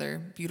that's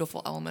another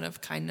beautiful element of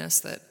kindness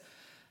that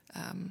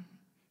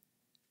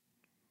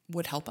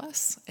would help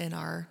us in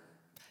our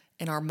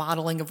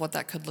modeling of what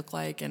that could look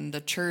like in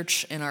the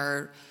church, in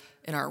our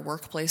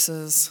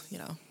workplaces,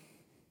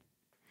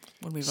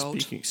 when we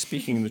vote.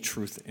 Speaking the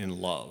truth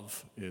in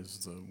love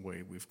is the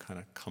way we've kind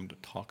of come to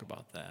talk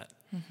about that.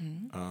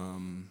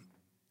 Mm-hmm.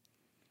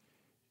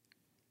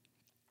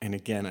 And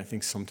again, I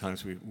think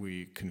sometimes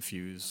we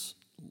confuse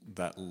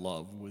that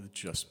love with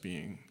just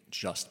being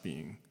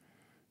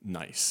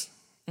nice,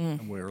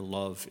 where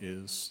love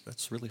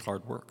that's really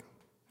hard work.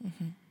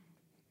 Mm-hmm.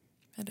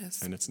 It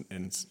is, and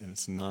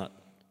it's not.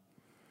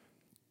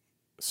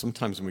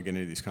 Sometimes when we get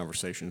into these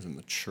conversations in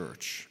the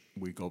church,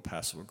 we go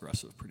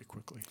passive-aggressive pretty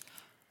quickly.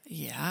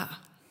 Yeah.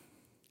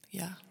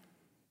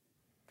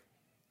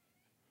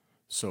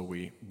 So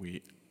we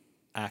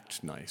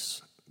act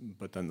nice,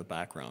 but then the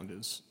background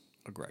is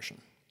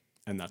aggression,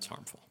 and that's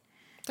harmful.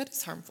 That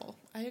is harmful.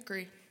 I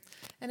agree.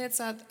 And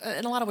it's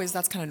in a lot of ways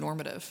that's kind of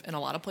normative in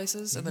a lot of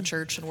places, in the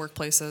church and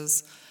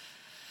workplaces.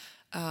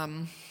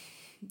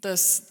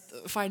 This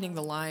finding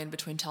the line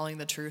between telling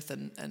the truth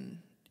and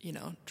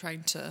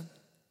trying to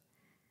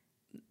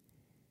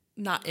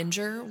not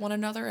injure one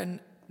another, and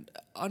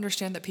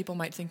understand that people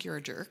might think you're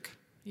a jerk,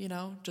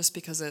 just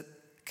because it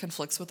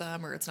conflicts with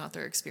them or it's not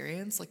their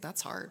experience. Like,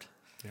 that's hard.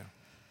 Yeah.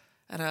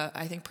 And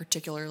I think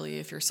particularly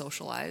if you're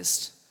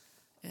socialized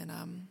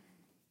in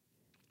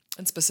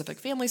specific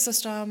family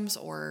systems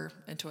or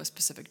into a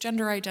specific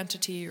gender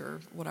identity or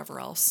whatever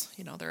else,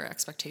 there are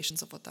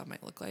expectations of what that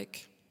might look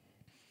like.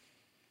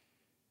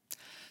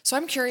 So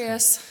I'm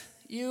curious,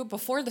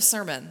 before the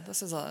sermon,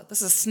 this is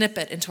a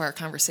snippet into our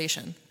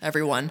conversation,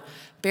 everyone.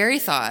 Barry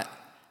thought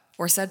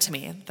or said to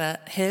me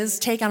that his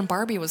take on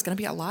Barbie was going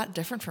to be a lot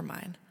different from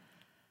mine.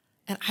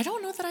 And I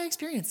don't know that I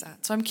experienced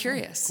that. So I'm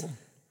curious. Oh, cool.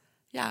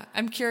 Yeah,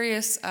 I'm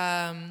curious,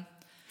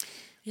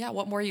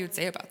 what more you would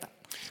say about that.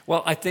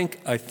 Well, I think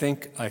I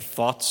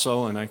thought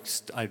so, and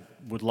I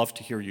would love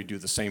to hear you do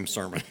the same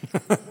sermon,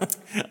 which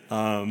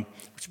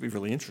would be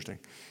really interesting.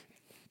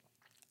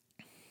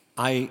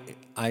 I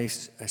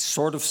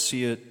sort of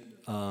see it.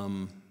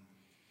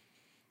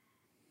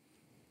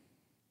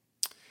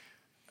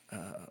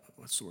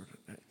 What's the word?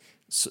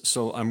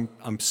 So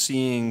I'm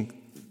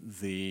seeing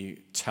the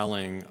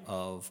telling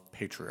of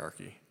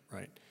patriarchy,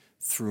 right,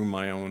 through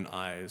my own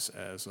eyes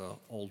as an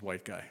old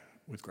white guy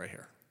with gray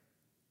hair,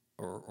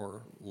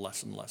 or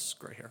less and less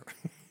gray hair.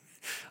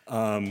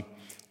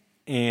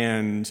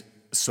 And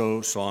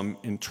so I'm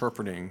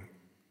interpreting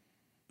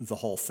the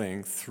whole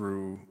thing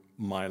through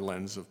my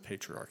lens of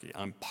patriarchy.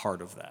 I'm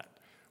part of that,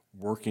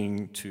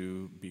 working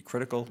to be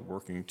critical,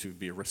 working to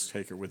be a risk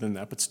taker within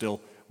that, but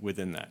still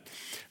within that.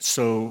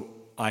 So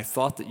I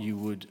thought that you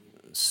would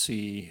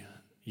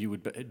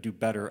do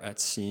better at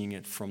seeing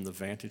it from the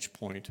vantage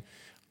point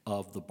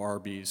of the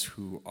Barbies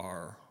who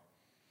are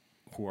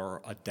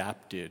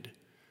adapted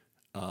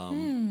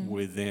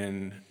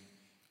within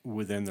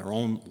their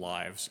own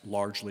lives,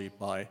 largely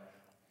by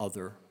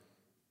other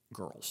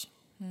girls.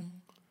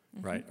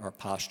 Right, are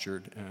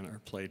postured and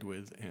are played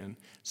with, and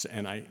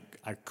I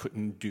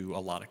couldn't do a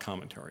lot of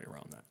commentary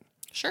around that.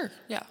 Sure,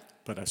 yeah.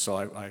 But I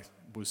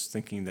was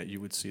thinking that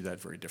you would see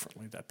that very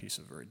differently, that piece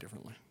of very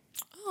differently.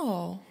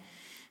 Oh,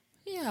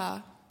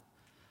 yeah.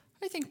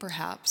 I think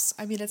perhaps.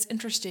 I mean, it's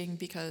interesting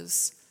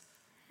because,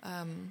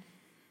 I've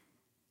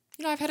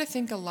had to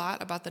think a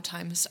lot about the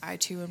times I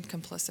too am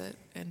complicit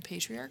in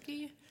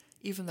patriarchy,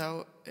 even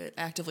though it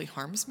actively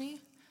harms me.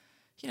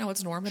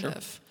 It's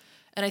normative. Sure.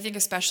 And I think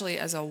especially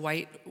as a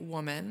white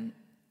woman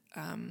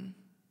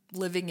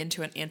living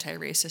into an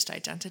anti-racist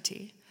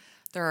identity,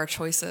 there are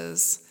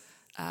choices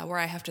where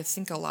I have to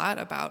think a lot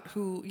about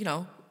who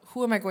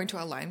am I going to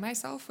align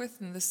myself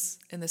with in this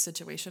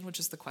situation, which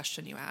is the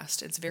question you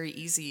asked. It's very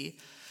easy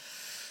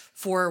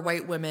for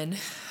white women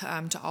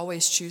to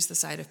always choose the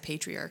side of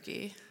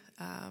patriarchy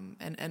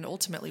and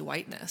ultimately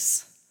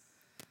whiteness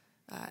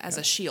as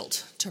a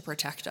shield to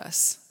protect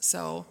us.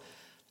 So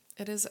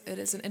it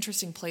is an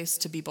interesting place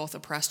to be both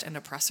oppressed and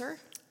oppressor.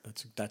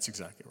 That's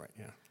exactly right.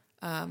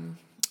 Yeah.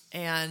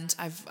 And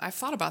I've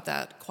thought about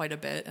that quite a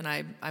bit, and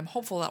I'm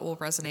hopeful that will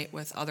resonate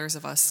with others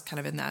of us kind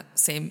of in that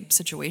same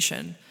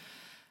situation.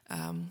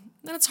 And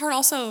it's hard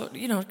also,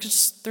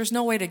 because there's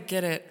no way to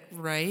get it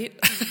right.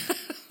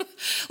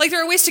 Like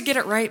there are ways to get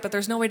it right, but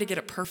there's no way to get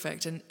it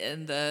perfect. And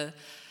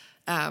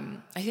I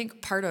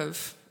think part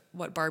of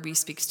what Barbie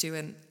speaks to,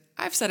 and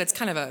I've said it's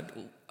kind of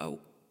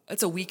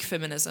it's a weak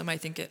feminism. I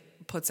think it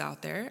puts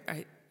out there.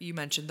 You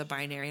mentioned the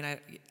binary, and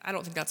I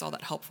don't think that's all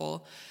that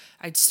helpful.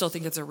 I still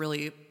think it's a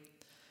really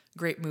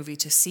great movie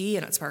to see,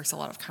 and it sparks a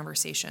lot of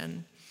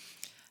conversation.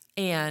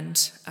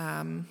 And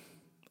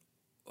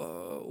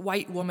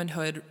white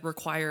womanhood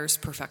requires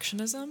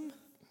perfectionism.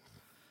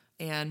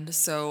 And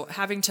so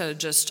having to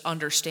just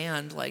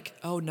understand, like,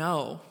 oh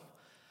no,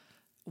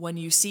 when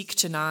you seek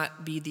to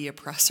not be the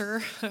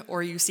oppressor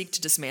or you seek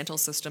to dismantle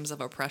systems of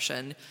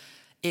oppression,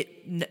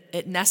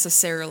 it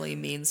necessarily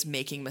means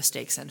making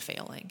mistakes and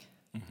failing.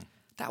 Mm-hmm.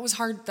 That was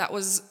hard. That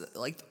was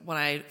like when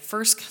I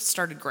first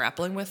started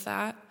grappling with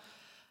that,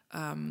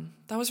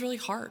 that was really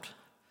hard.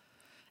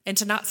 And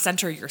to not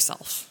center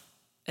yourself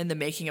in the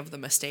making of the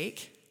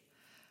mistake,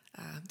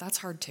 that's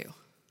hard too.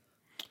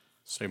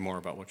 Say more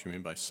about what you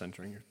mean by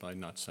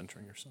not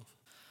centering yourself.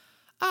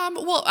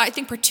 Well, I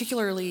think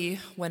particularly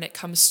when it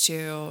comes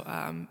to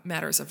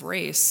matters of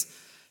race,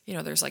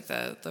 there's like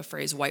the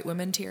phrase "white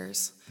women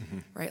tears," mm-hmm.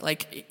 right?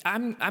 Like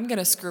I'm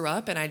gonna screw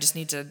up, and I just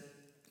need to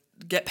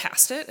get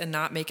past it and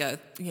not make a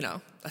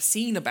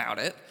scene about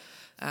it,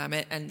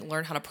 and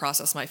learn how to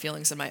process my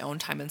feelings in my own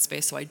time and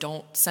space, so I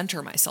don't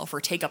center myself or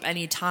take up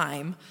any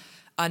time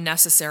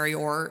unnecessary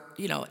or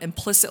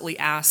implicitly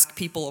ask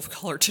people of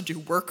color to do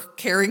work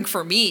caring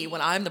for me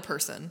when I'm the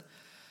person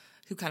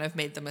who kind of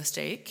made the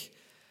mistake.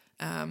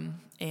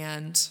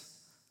 And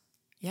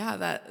yeah,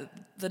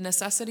 that the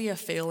necessity of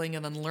failing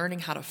and then learning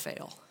how to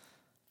fail.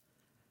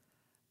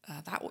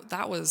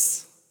 That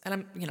was,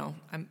 and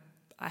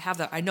I have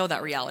that. I know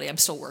that reality. I'm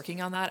still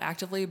working on that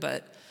actively,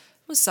 but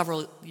it was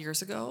several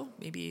years ago,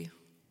 maybe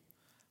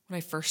when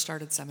I first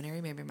started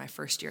seminary, maybe my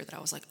first year, that I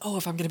was like, oh,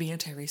 if I'm going to be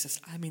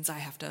anti-racist, that means I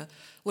have to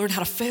learn how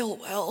to fail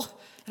well.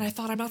 And I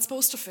thought I'm not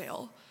supposed to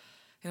fail,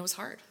 and it was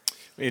hard.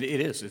 It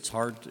is. It's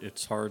hard.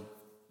 It's hard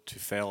to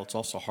fail. It's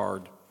also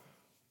hard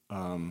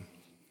to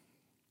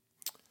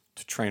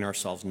train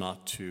ourselves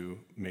not to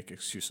make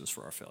excuses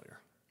for our failure,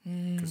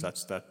 because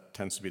that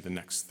tends to be the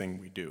next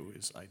thing we do.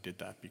 Is I did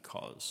that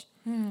because,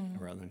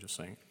 rather than just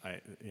saying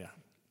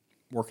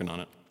working on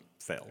it,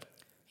 failed.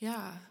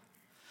 Yeah.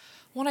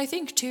 Well, I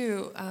think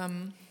too,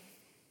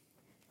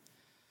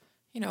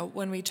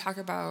 when we talk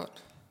about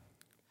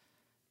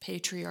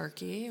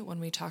patriarchy, when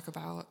we talk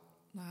about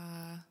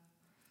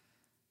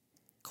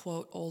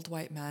quote old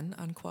white men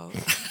unquote.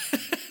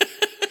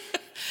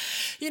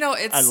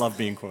 It's. I love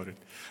being quoted.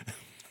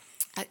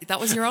 That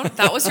was your own.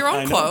 That was your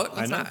own quote.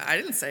 I know. I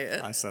didn't say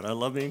it. I said I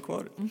love being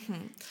quoted.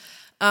 Mm-hmm.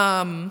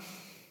 I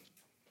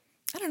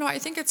don't know. I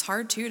think it's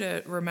hard too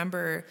to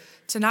remember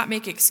to not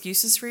make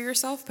excuses for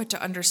yourself, but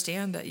to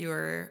understand that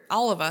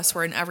all of us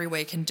were in every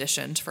way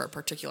conditioned for a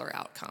particular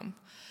outcome,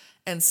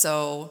 and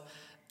so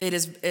it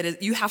is.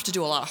 You have to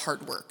do a lot of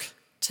hard work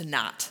to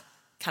not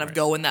kind of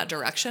go in that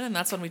direction. And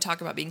that's when we talk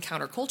about being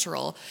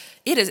countercultural.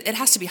 It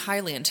has to be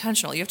highly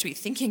intentional. You have to be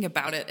thinking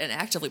about it and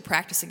actively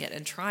practicing it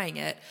and trying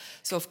it.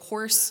 So of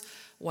course,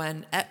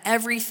 when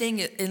everything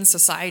in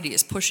society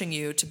is pushing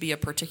you to be a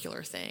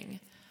particular thing,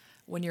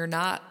 when you're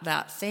not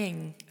that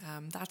thing,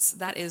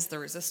 that is the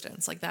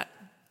resistance. Like that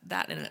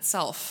in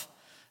itself,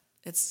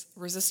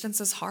 resistance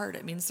is hard.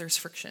 It means there's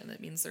friction. It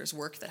means there's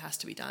work that has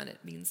to be done. It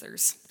means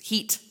there's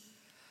heat.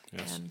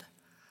 Yes.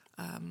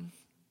 And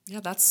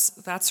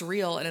that's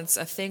real, and it's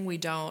a thing we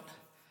don't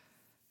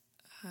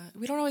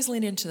always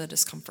lean into the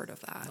discomfort of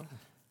that. No.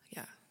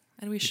 Yeah,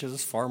 and we should, because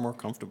it's far more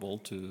comfortable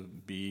to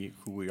be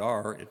who we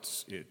are.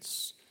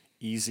 It's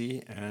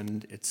easy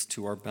and it's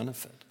to our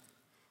benefit,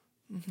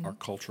 our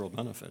cultural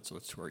benefit. So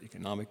it's to our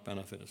economic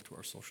benefit. It's to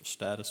our social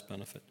status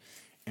benefit.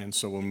 And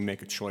so when we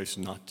make a choice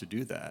not to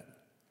do that,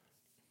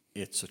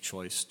 it's a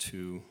choice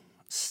to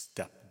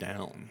step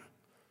down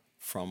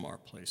from our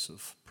place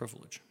of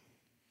privilege.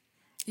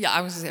 Yeah,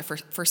 I was going to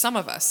say, for some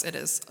of us, it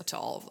is to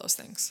all of those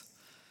things.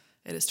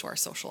 It is to our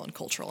social and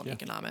cultural and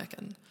economic,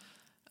 and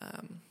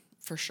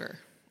for sure,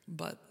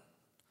 but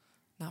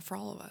not for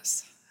all of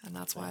us. And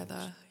that's why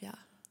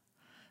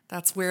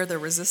that's where the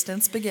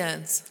resistance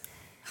begins.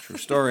 True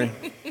story.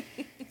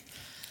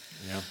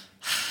 Yeah.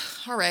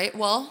 All right,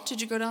 well, did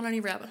you go down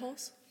any rabbit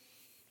holes?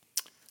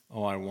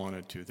 Oh, I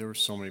wanted to. There were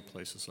so many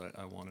places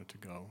I wanted to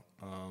go.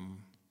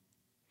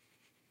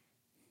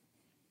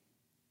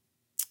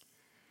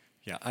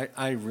 Yeah,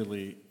 I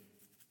really.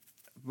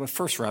 The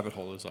first rabbit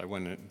hole is I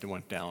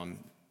went down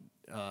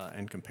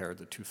and compared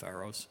the two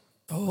pharaohs.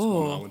 What was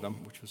going on with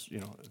them, which was,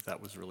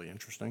 that was really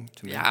interesting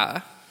to me.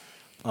 Yeah.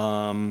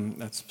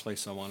 That's a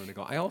place I wanted to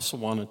go. I also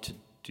wanted to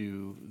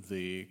do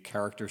the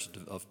characters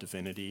of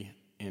divinity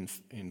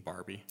in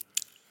Barbie.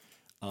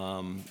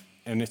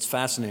 And it's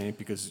fascinating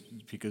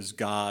because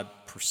God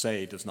per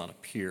se does not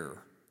appear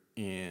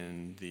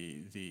in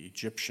the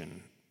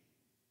Egyptian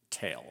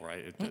tale,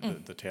 right?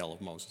 The tale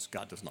of Moses.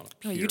 God does not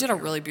appear. No, you did a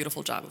really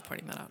beautiful job of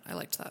pointing that out. I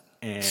liked that.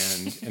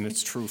 And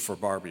it's true for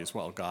Barbie as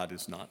well. God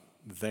is not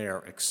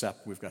there,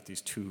 except we've got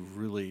these two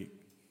really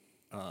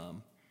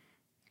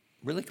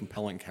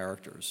compelling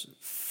characters.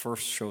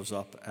 First shows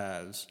up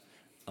as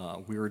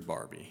Weird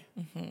Barbie.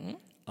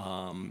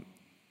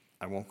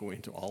 I won't go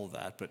into all of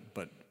that,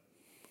 but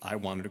I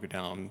wanted to go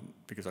down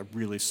because I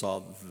really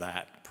saw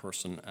that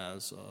person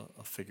as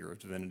a figure of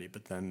divinity.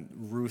 But then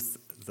Ruth,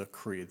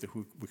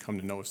 who we come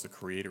to know as the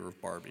creator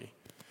of Barbie,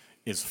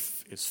 is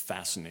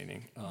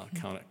fascinating.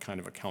 Kind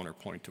of a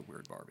counterpoint to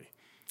Weird Barbie.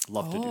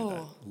 Love to do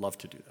that. Love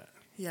to do that.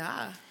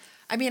 Yeah,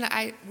 I mean,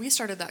 we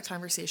started that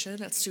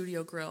conversation at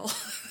Studio Grill.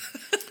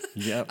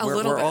 Yeah,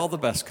 where all the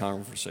best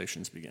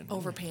conversations begin.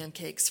 Over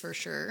pancakes, for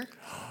sure.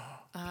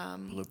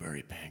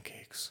 Blueberry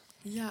pancakes.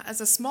 Yeah, as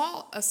a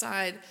small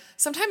aside,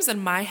 sometimes in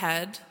my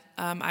head,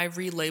 I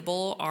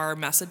relabel our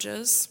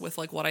messages with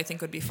like what I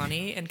think would be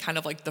funny and kind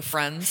of like the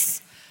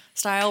Friends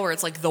style, where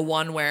it's like the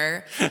one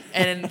where,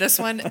 and in this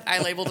one,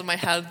 I labeled in my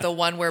head the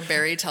one where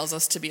Barry tells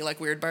us to be like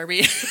Weird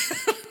Barbie,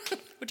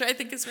 which I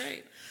think is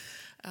great.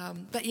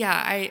 But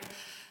yeah,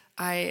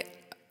 I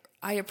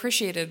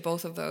appreciated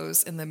both of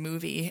those in the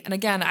movie. And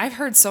again, I've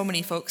heard so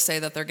many folks say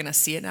that they're going to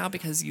see it now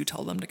because you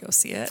told them to go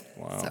see it.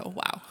 Wow. So,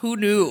 wow. Who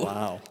knew?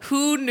 Wow.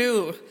 Who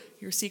knew?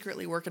 You're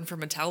secretly working for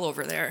Mattel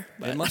over there.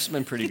 But. It must have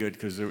been pretty good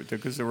because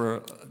there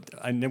were,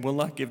 I will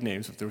not give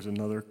names, but there was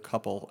another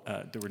couple,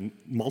 there were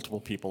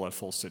multiple people at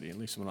Full City, at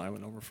least when I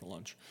went over for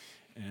lunch.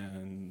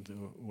 And the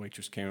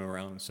waitress came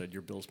around and said,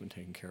 your bill's been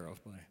taken care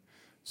of by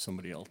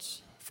somebody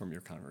else from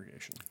your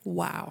congregation.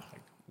 Wow.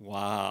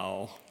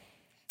 Wow.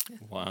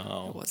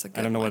 Wow. It was a good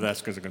I don't know one. whether that's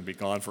because they're going to be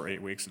gone for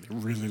 8 weeks and they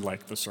really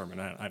liked the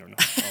sermon. I don't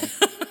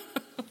know.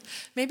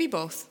 Maybe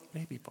both.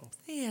 Maybe both.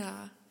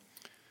 Yeah.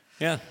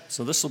 Yeah,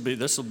 so this will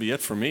be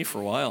it for me for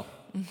a while.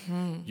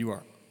 You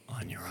are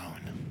on your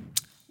own.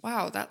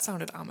 Wow, that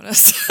sounded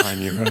ominous. On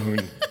your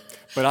own.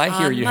 But I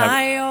hear you have... On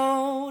my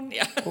own.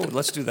 Yeah. Oh,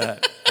 let's do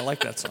that. I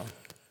like that song.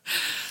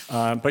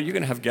 But you're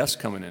going to have guests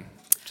coming in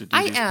to do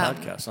these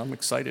podcasts. I'm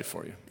excited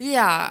for you.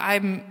 Yeah,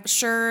 I'm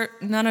sure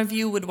none of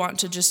you would want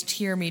to just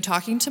hear me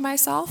talking to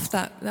myself.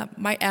 That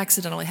might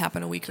accidentally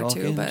happen a week or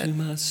two. But talking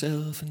to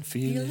myself and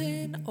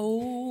feeling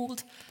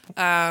old.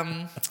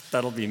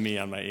 That'll be me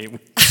on my 8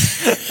 weeks.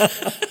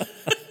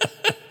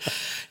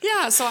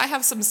 Yeah, so I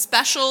have some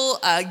special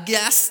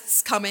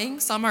guests coming.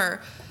 Some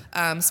are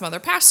some other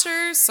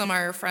pastors. Some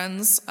are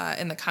friends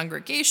in the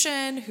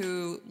congregation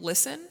who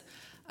listen.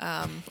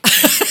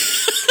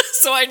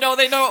 So I know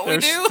they know what we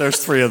do.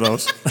 There's 3 of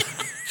those.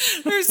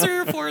 There's 3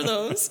 or 4 of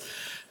those.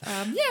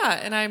 Yeah,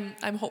 and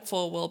I'm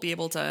hopeful we'll be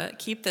able to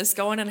keep this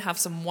going and have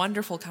some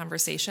wonderful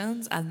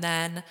conversations. And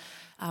then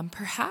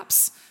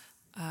perhaps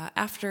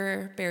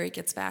after Barry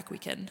gets back, we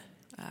can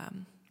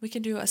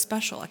do a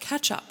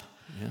catch-up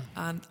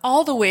on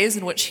all the ways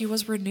in which he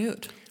was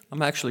renewed.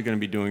 I'm actually going to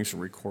be doing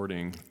some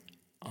recording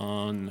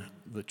on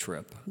the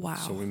trip. Wow.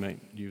 So we might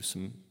use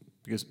some,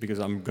 because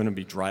I'm going to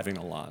be driving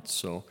a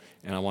lot,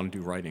 and I want to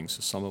do writing,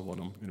 so some of what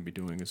I'm going to be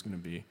doing is going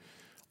to be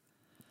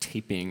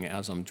taping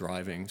as I'm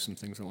driving some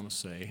things I want to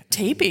say.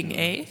 Taping,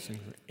 eh?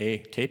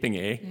 Taping,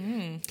 eh?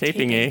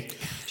 Taping. eh? Do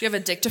you have a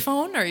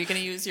dictaphone, or are you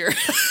going to use your...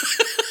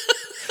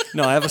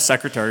 No, I have a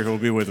secretary who will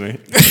be with me.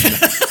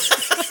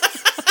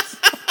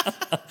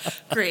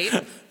 Great.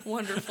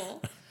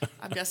 Wonderful.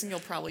 I'm guessing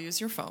you'll probably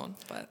use your phone,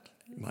 but...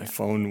 My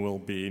phone will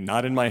be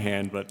not in my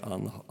hand, but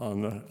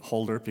on the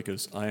holder,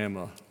 because I am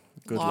a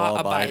good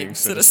law-abiding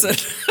citizen.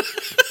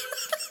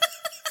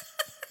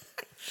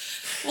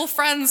 Well,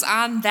 friends,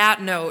 on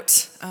that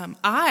note,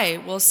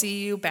 I will see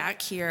you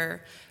back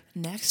here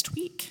next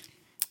week.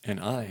 And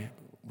I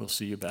will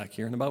see you back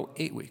here in about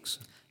 8 weeks.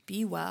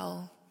 Be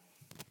well.